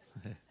will...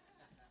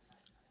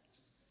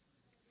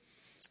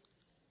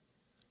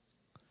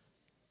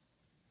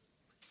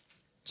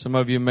 Some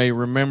of you may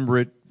remember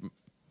it,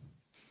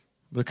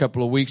 but a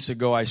couple of weeks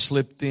ago I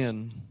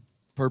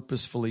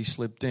purposefully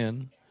slipped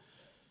in,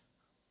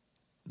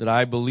 that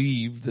I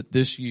believe that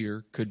this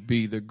year could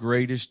be the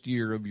greatest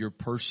year of your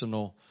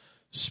personal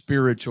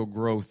spiritual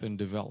growth and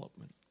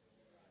development.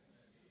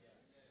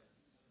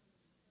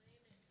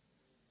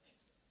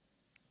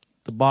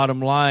 The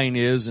bottom line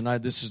is, and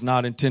this is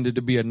not intended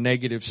to be a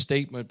negative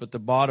statement, but the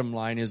bottom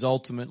line is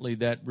ultimately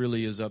that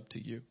really is up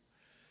to you.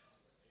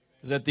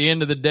 Because at the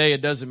end of the day,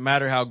 it doesn't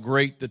matter how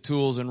great the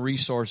tools and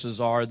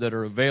resources are that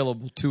are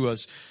available to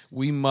us.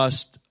 We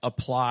must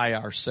apply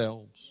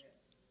ourselves.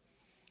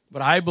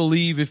 But I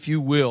believe, if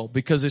you will,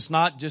 because it's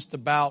not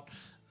about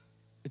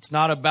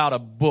a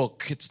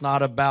book. It's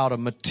not about a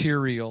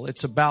material.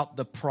 It's about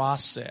the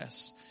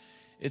process.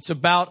 It's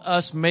about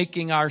us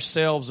making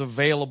ourselves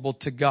available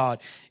to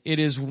God. It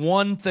is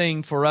one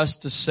thing for us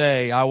to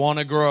say, I want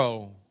to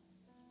grow.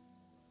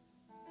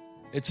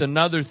 It's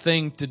another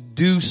thing to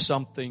do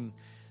something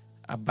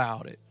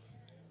about it.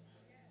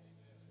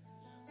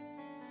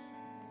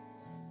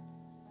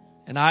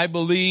 And I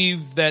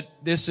believe that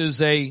this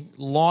is a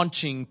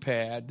launching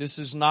pad. This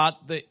is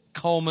not the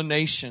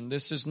culmination.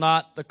 This is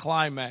not the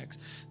climax.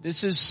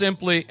 This is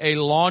simply a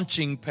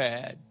launching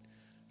pad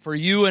for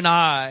you and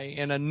I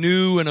in a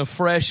new and a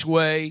fresh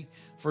way,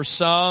 for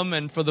some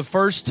and for the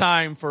first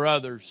time for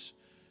others,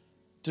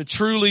 to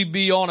truly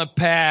be on a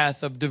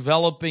path of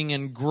developing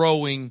and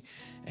growing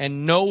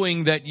and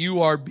knowing that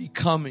you are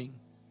becoming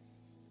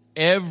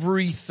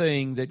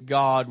everything that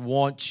God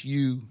wants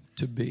you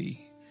to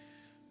be,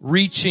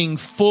 reaching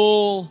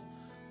full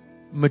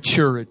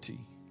maturity.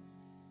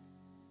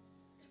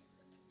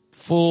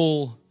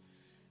 Full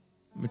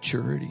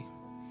maturity.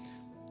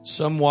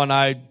 Someone,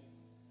 I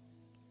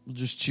will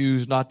just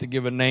choose not to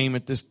give a name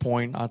at this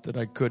point, not that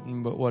I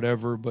couldn't, but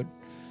whatever, but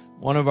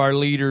one of our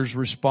leaders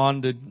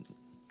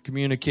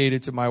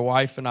communicated to my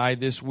wife and I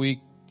this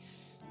week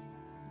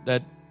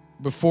that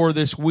before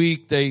this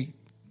week they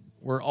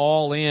were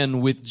all in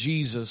with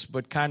Jesus,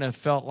 but kind of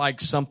felt like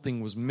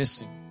something was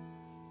missing.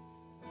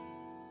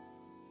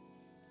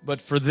 But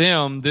for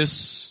them,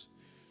 this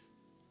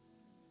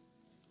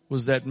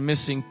was that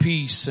missing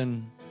piece.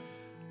 And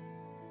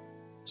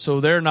so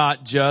they're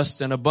not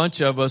just, and a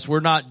bunch of us, we're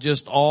not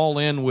just all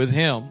in with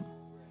Him.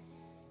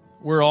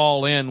 We're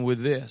all in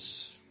with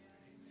this.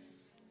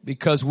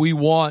 Because we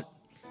want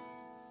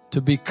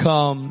to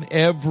become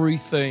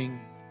everything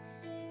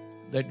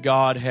that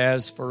God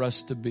has for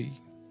us to be.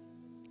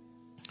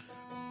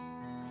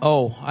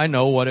 Oh, I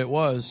know what it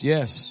was.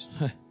 Yes.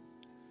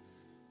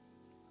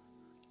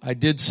 I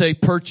did say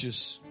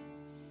purchase.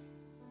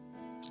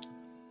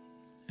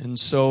 And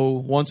so,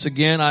 once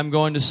again, I'm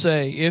going to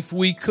say, if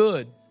we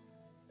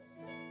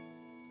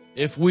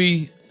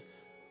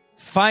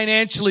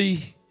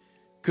financially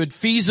could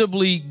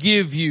feasibly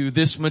give you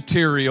this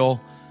material,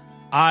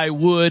 I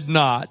would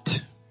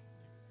not.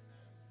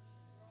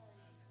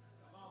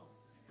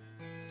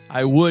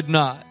 I would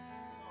not.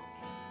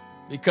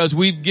 Because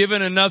we've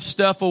given enough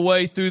stuff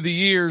away through the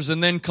years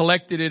and then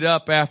collected it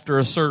up after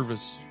a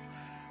service.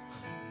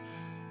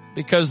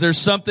 Because there's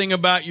something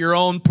about your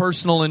own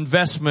personal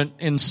investment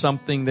in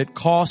something that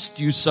costs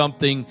you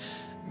something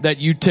that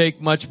you take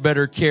much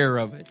better care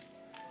of it.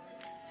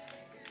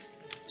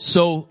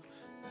 So,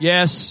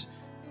 yes,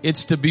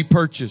 it's to be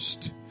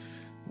purchased.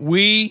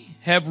 We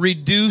have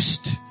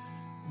reduced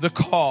the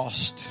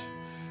cost.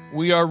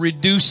 We are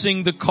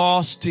reducing the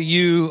cost to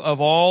you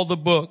of all the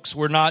books.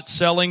 We're not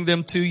selling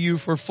them to you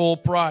for full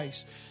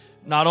price.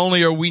 Not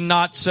only are we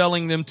not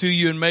selling them to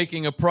you and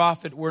making a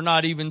profit, we're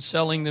not even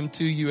selling them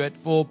to you at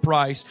full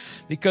price.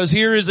 Because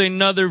here is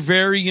another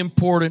very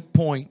important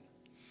point.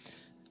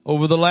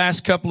 Over the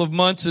last couple of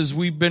months, as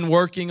we've been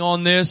working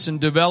on this and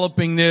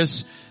developing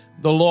this,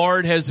 the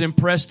Lord has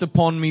impressed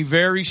upon me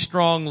very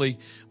strongly,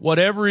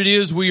 whatever it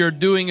is we are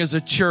doing as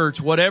a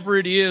church, whatever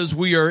it is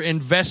we are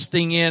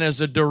investing in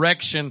as a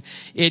direction,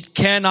 it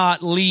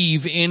cannot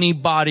leave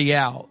anybody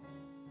out.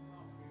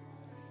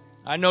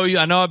 I know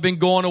I've been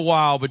going a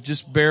while, but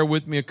just bear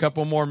with me a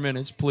couple more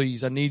minutes,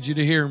 please. I need you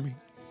to hear me.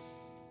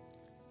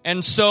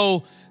 And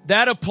so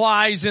that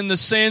applies in the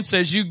sense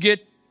as you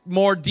get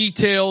more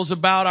details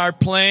about our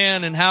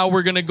plan and how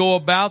we're going to go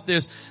about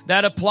this.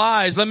 That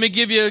applies. Let me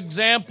give you an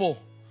example.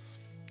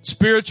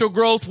 Spiritual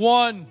Growth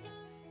 1.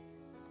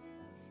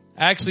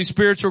 Actually,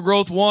 Spiritual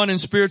Growth 1 and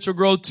Spiritual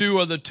Growth 2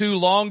 are the two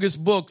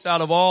longest books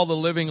out of all the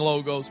Living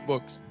Logos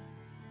books.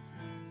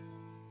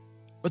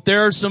 But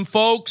there are some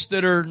folks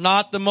that are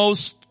not the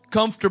most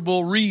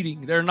comfortable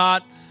reading. They're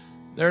not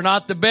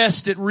the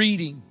best at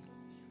reading.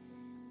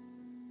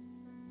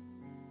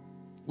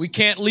 We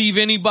can't leave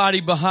anybody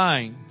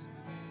behind.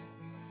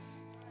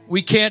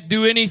 We can't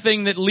do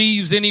anything that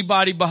leaves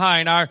anybody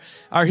behind. Our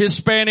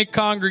Hispanic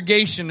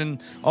congregation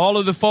and all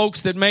of the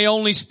folks that may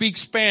only speak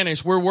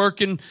Spanish, we're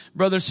working,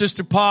 Brother and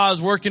Sister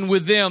Paz, working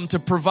with them to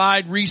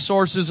provide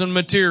resources and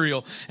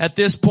material. At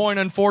this point,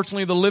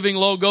 unfortunately, the Living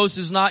Logos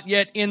is not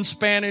yet in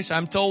Spanish.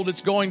 I'm told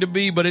it's going to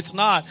be, but it's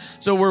not.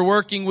 So we're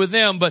working with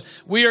them. But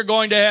we are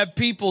going to have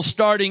people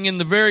starting in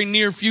the very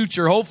near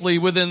future, hopefully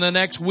within the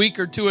next week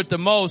or two at the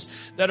most,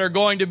 that are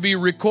going to be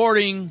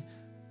recording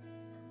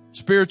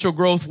Spiritual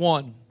Growth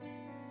 1.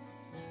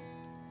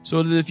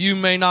 So that if you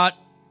may not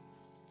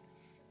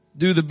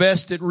do the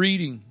best at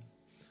reading,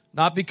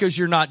 not because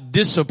you're not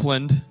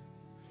disciplined,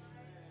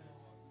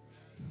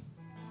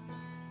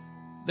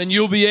 then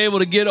you'll be able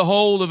to get a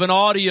hold of an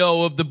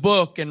audio of the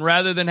book, and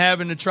rather than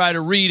having to try to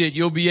read it,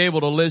 you'll be able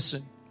to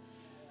listen.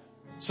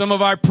 Some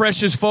of our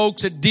precious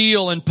folks at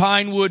Deal and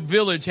Pinewood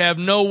Village have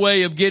no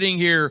way of getting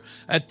here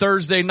at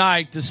Thursday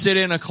night to sit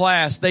in a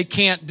class. They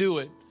can't do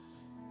it.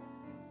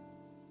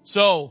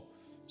 So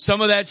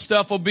some of that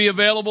stuff will be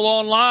available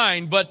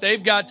online, but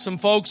they've got some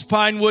folks,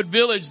 Pinewood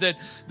Village, that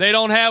they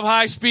don't have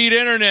high-speed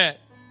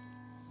internet.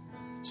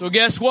 So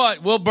guess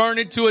what? We'll burn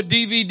it to a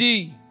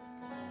DVD.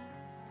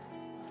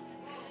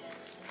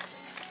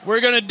 We're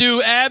going to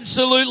do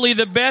absolutely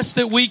the best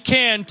that we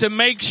can to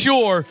make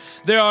sure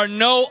there are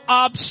no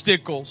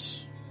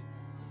obstacles.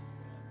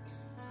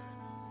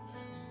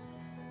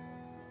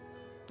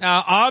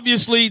 Now,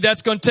 obviously,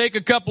 that's going to take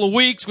a couple of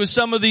weeks with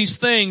some of these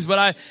things,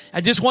 but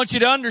I just want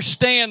you to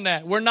understand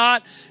that.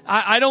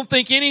 I don't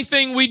think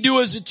anything we do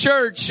as a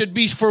church should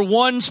be for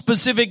one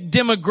specific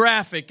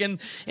demographic and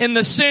in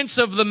the sense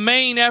of the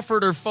main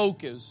effort or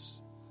focus.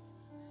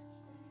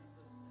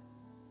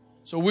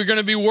 So we're going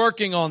to be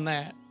working on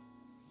that.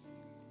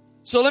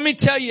 So let me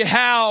tell you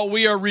how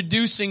we are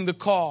reducing the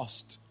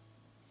cost.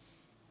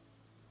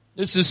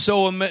 This is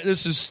so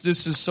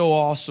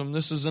awesome.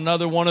 This is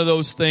another one of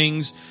those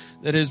things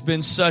that has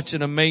been such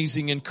an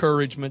amazing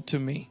encouragement to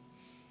me.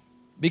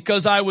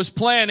 Because I was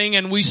planning,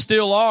 and we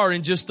still are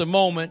in just a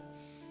moment,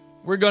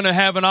 we're going to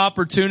have an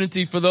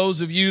opportunity for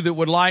those of you that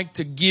would like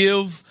to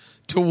give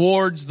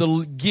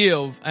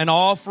an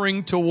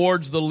offering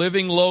towards the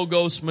Living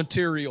Logos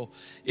material.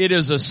 It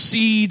is a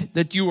seed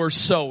that you are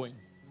sowing.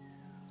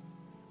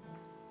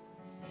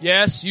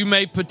 Yes, you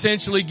may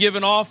potentially give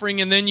an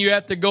offering and then you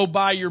have to go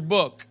buy your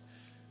book.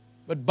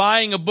 But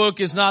buying a book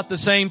is not the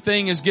same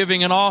thing as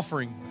giving an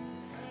offering.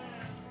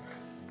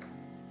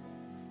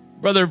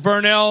 Brother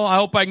Vernell, I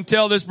hope I can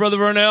tell this, Brother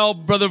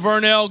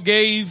Vernell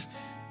gave,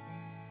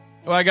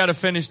 I got to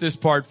finish this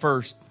part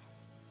first.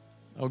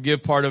 I'll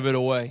give part of it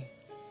away.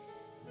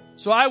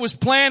 So I was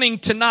planning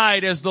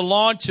tonight as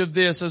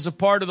a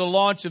part of the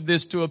launch of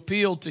this, to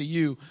appeal to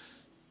you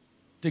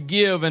to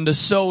give and to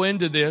sow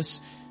into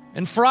this.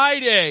 And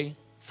Friday,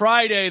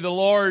 the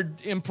Lord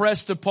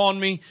impressed upon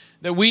me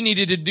that we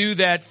needed to do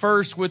that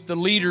first with the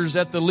leaders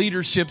at the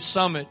Leadership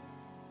Summit.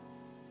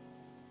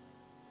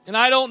 And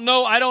I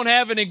don't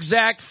have an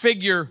exact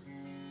figure,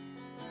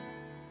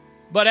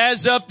 but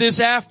as of this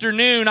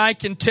afternoon, I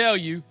can tell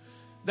you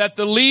that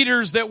the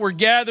leaders that were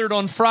gathered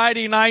on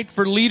Friday night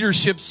for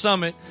Leadership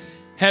Summit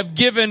have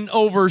given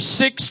over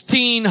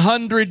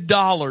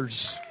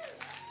 $1,600.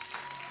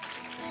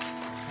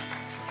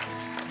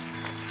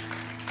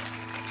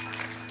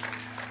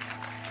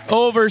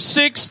 Over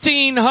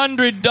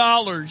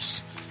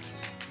 $1,600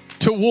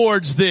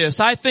 towards this.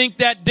 I think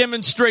that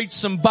demonstrates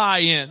some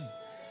buy-in.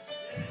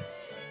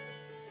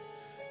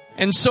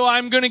 And so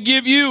I'm going to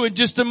give you in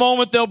just a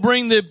moment. They'll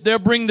bring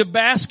the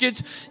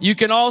baskets. You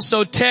can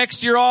also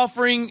text your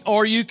offering,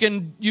 or you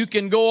can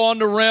go on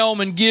to Realm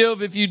and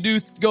give if you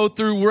do go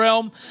through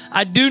Realm.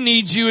 I do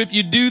need you, if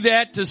you do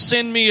that, to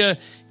send me a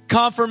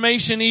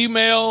confirmation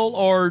email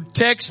or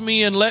text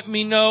me and let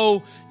me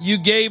know you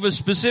gave a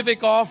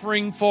specific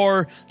offering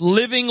for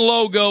Living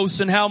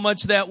Logos and how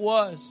much that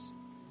was.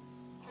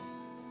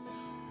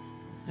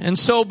 And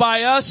so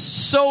by us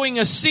sowing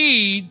a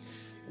seed,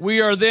 we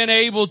are then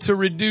able to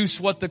reduce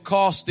what the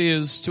cost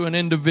is to an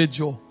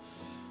individual.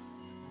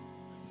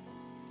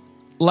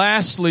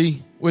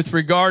 Lastly, with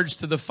regards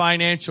to the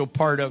financial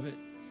part of it,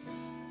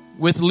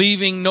 with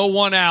leaving no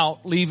one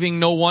out, leaving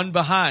no one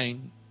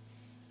behind,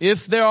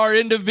 if there are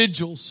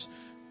individuals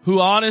who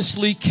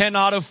honestly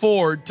cannot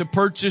afford to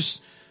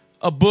purchase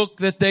a book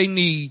that they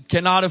need,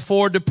 cannot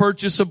afford to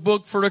purchase a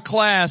book for a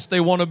class they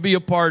want to be a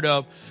part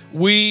of,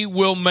 we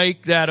will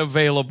make that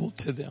available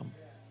to them.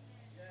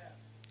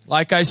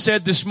 Like I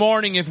said this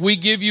morning, if we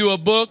give you a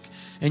book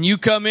and you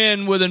come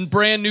in with a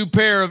brand new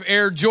pair of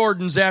Air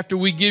Jordans after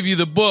we give you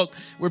the book,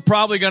 we're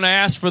probably going to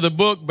ask for the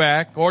book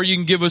back, or you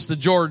can give us the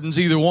Jordans,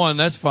 either one,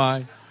 that's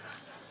fine.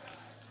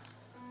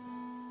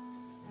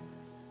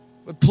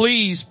 But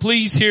please,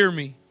 please hear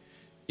me.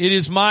 It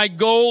is my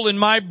goal and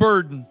my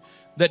burden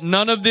that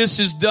none of this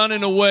is done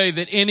in a way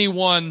that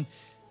anyone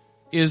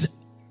is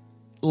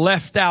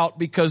left out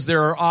because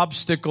there are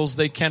obstacles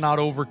they cannot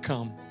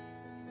overcome.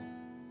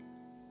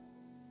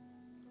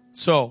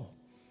 So,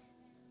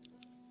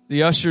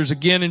 the ushers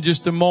again in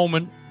just a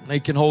moment, they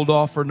can hold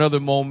off for another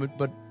moment,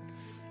 but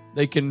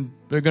they're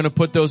going to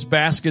put those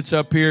baskets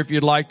up here. If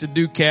you'd like to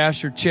do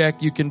cash or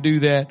check, you can do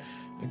that.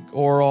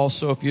 Or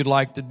also if you'd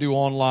like to do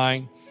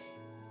online,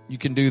 you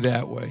can do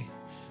that way.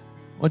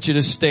 I want you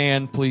to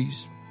stand,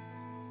 please.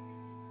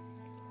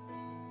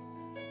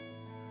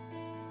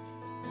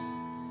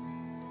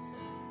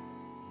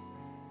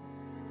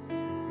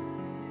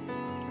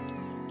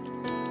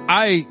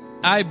 I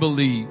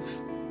believe,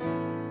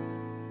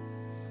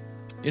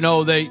 you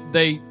know,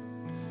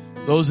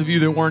 those of you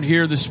that weren't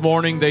here this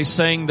morning, they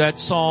sang that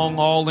song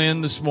All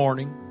In this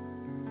morning.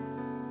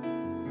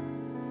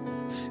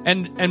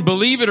 And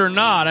believe it or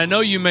not, I know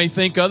you may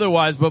think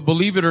otherwise, but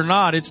believe it or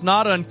not, it's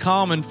not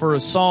uncommon for a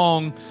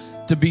song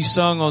to be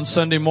sung on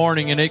Sunday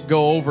morning and it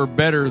go over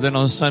better than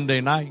on Sunday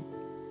night.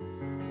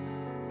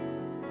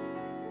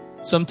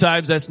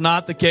 Sometimes that's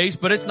not the case,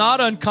 but it's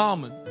not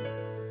uncommon.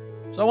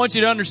 So I want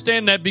you to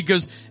understand that,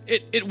 because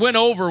it went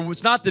over.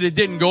 It's not that it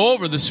didn't go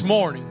over this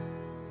morning,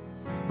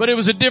 but it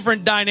was a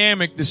different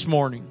dynamic this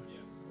morning.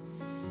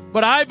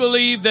 But I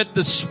believe that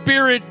the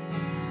Spirit's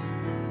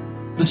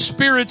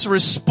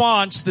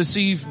response this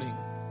evening,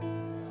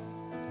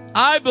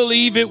 I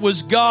believe it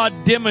was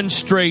God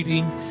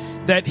demonstrating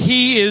that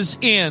He is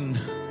in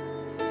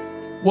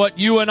what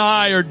you and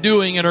I are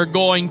doing and are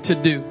going to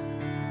do.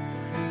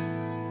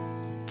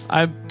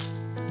 I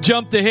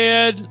jumped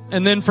ahead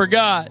and then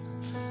forgot.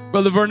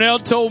 Brother Vernell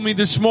told me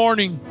this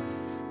morning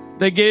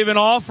they gave an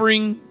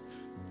offering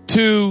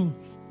to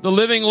the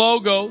Living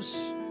Logos,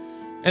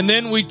 and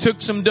then we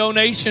took some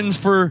donations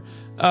for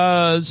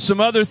some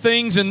other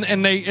things,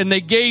 and they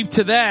gave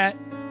to that.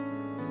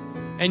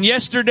 And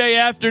yesterday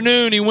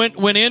afternoon he went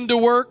into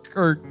work,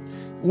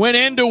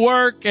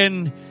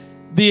 and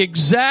the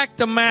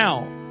exact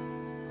amount,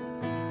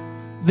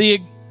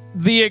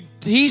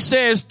 he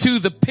says to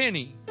the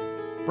penny,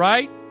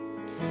 right?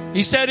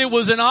 He said it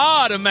was an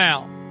odd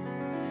amount.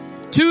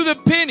 To the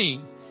penny,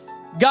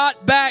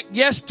 got back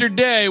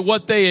yesterday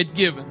what they had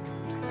given.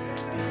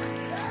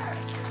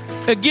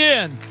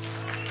 Again,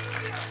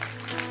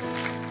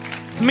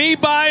 me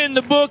buying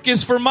the book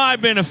is for my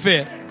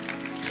benefit.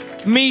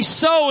 Me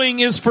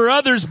sowing is for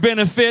others'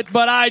 benefit,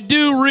 but I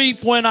do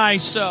reap when I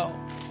sow.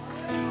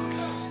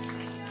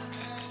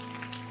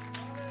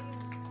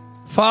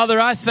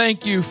 Father, I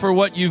thank you for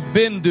what you've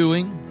been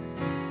doing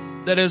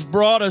that has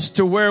brought us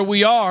to where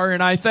we are,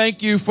 and I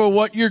thank you for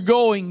what you're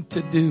going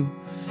to do.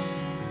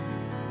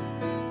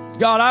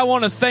 God, I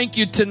want to thank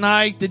you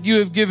tonight that you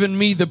have given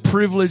me the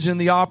privilege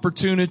and the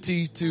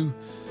opportunity to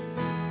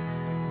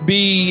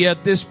be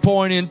at this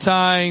point in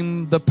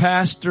time the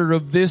pastor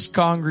of this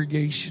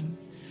congregation.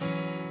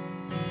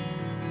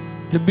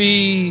 To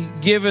be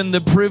given the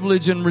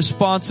privilege and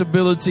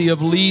responsibility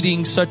of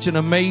leading such an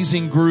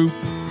amazing group.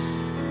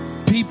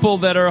 People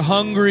that are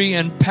hungry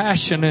and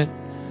passionate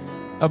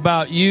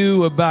about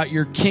you, about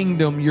your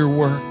kingdom, your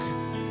work.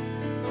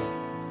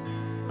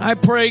 I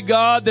pray,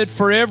 God, that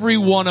for every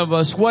one of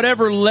us,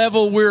 whatever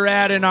level we're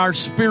at in our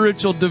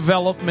spiritual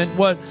development,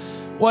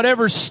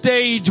 whatever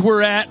stage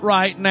we're at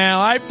right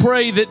now, I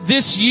pray that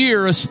this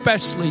year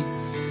especially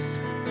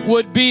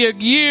would be a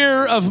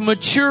year of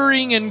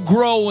maturing and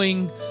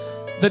growing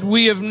that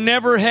we have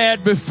never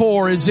had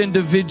before as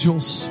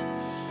individuals.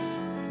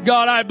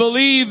 God, I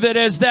believe that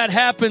as that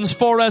happens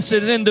for us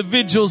as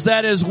individuals,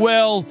 that as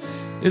well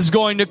is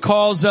going to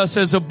cause us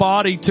as a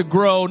body to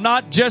grow,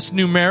 not just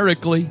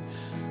numerically,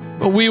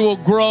 but we will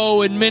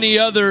grow in many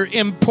other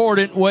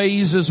important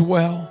ways as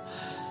well.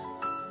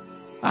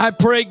 I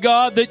pray,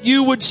 God, that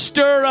you would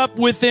stir up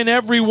within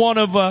every one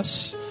of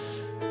us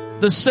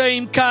the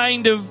same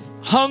kind of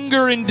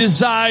hunger and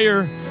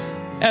desire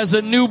as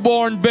a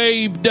newborn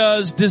babe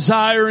does,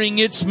 desiring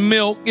its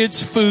milk,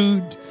 its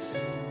food.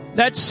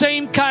 That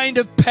same kind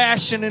of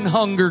passion and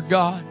hunger,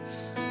 God.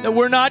 That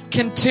we're not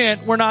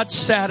content, we're not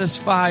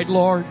satisfied,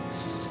 Lord.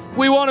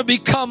 We want to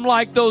become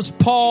like those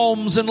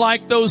palms and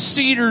like those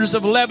cedars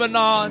of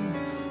Lebanon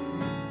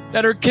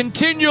that are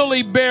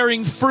continually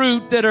bearing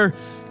fruit, that are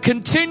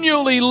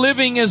continually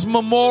living as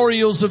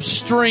memorials of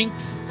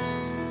strength,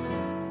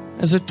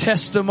 as a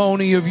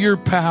testimony of your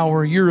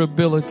power, your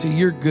ability,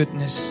 your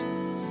goodness.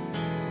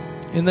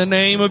 In the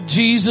name of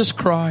Jesus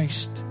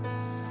Christ,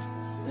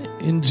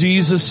 in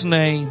Jesus'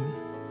 name,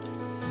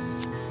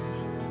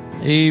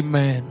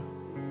 amen.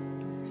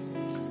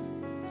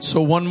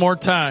 So one more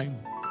time.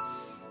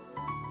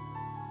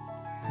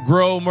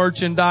 Grow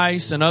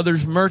merchandise and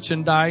others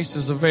merchandise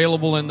is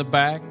available in the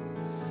back.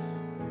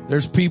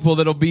 There's people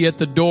that'll be at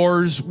the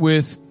doors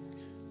with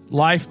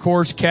life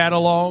course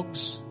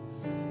catalogs.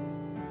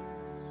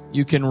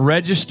 You can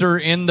register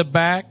in the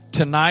back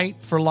tonight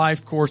for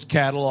life course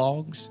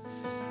catalogs.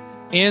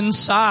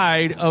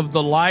 Inside of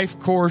the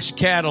life course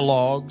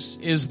catalogs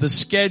is the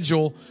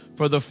schedule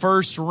for the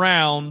first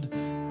round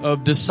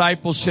of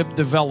discipleship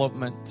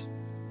development.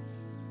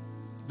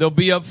 They'll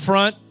be up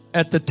front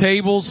at the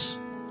tables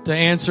to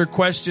answer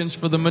questions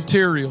for the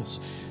materials.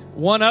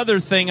 One other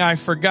thing I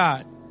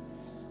forgot,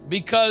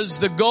 because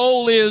the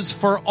goal is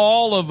for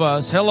all of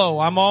us. Hello,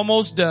 I'm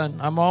almost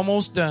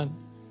done.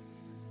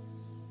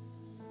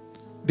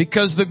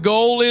 Because the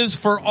goal is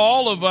for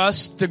all of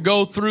us to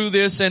go through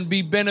this and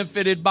be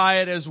benefited by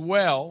it as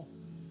well.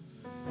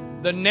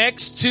 The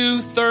next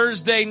two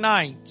Thursday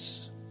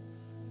nights,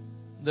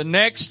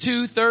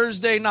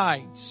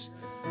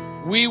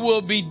 we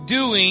will be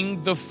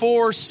doing the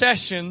 4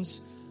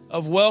 sessions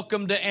of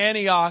Welcome to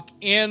Antioch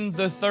in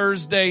the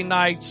Thursday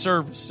night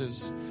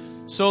services.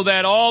 So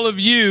that all of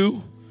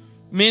you,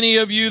 many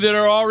of you that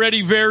are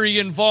already very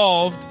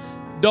involved,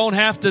 don't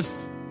have to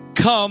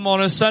come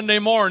on a Sunday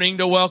morning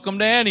to Welcome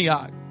to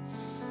Antioch.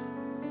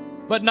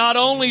 But not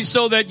only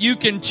so that you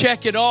can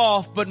check it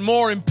off, but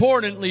more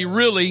importantly,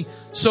 really,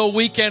 so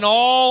we can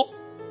all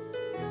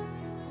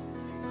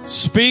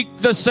speak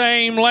the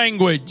same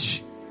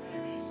language.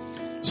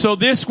 So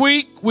this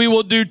week, we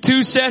will do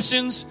 2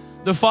 sessions.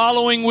 The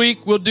following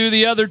week, we'll do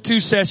the other 2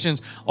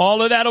 sessions.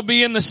 All of that will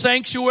be in the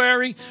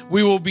sanctuary.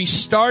 We will be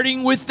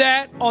starting with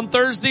that on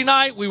Thursday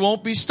night. We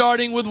won't be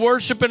starting with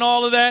worship and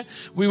all of that.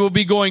 We will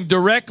be going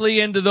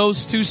directly into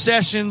those 2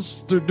 sessions,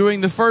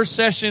 doing the first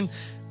session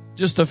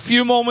just a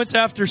few moments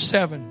after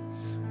 7.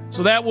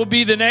 So that will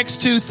be the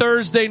next 2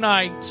 Thursday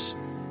nights.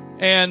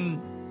 And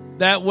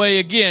that way,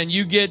 again,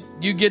 you get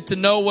to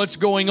know what's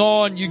going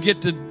on. You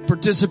get to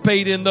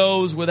participate in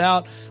those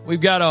we've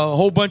got a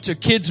whole bunch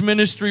of kids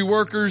ministry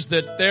workers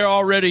that they're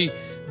already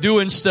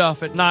doing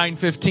stuff at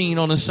 9:15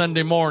 on a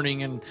Sunday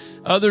morning, and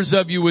others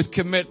of you with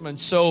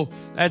commitments. So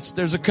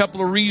there's a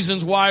couple of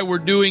reasons why we're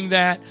doing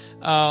that.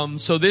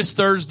 So this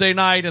Thursday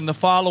night and the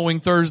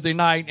following Thursday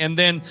night. And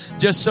then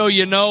just so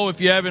you know,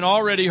 if you haven't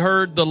already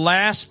heard, the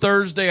last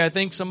Thursday, I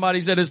think somebody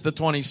said it's the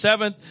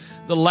 27th.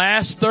 The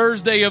last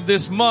Thursday of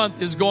this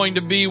month is going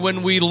to be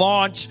when we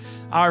launch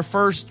our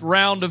first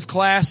round of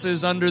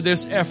classes under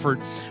this effort.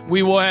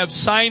 We will have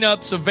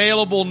sign-ups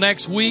available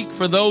next week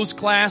for those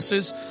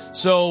classes.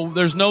 So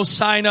there's no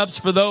sign-ups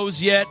for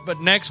those yet,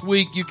 but next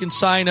week you can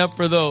sign up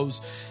for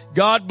those.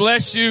 God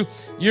bless you.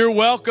 You're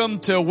welcome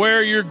to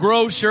wear your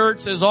Grow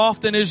shirts as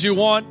often as you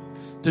want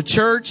to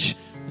church,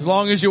 as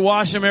long as you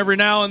wash them every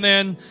now and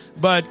then.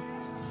 But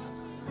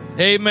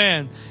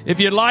amen.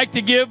 If you'd like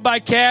to give by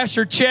cash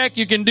or check,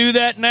 you can do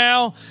that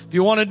now. If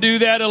you want to do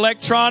that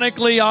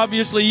electronically,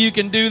 obviously you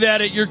can do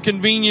that at your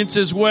convenience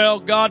as well.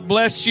 God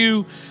bless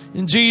you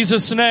in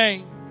Jesus'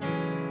 name.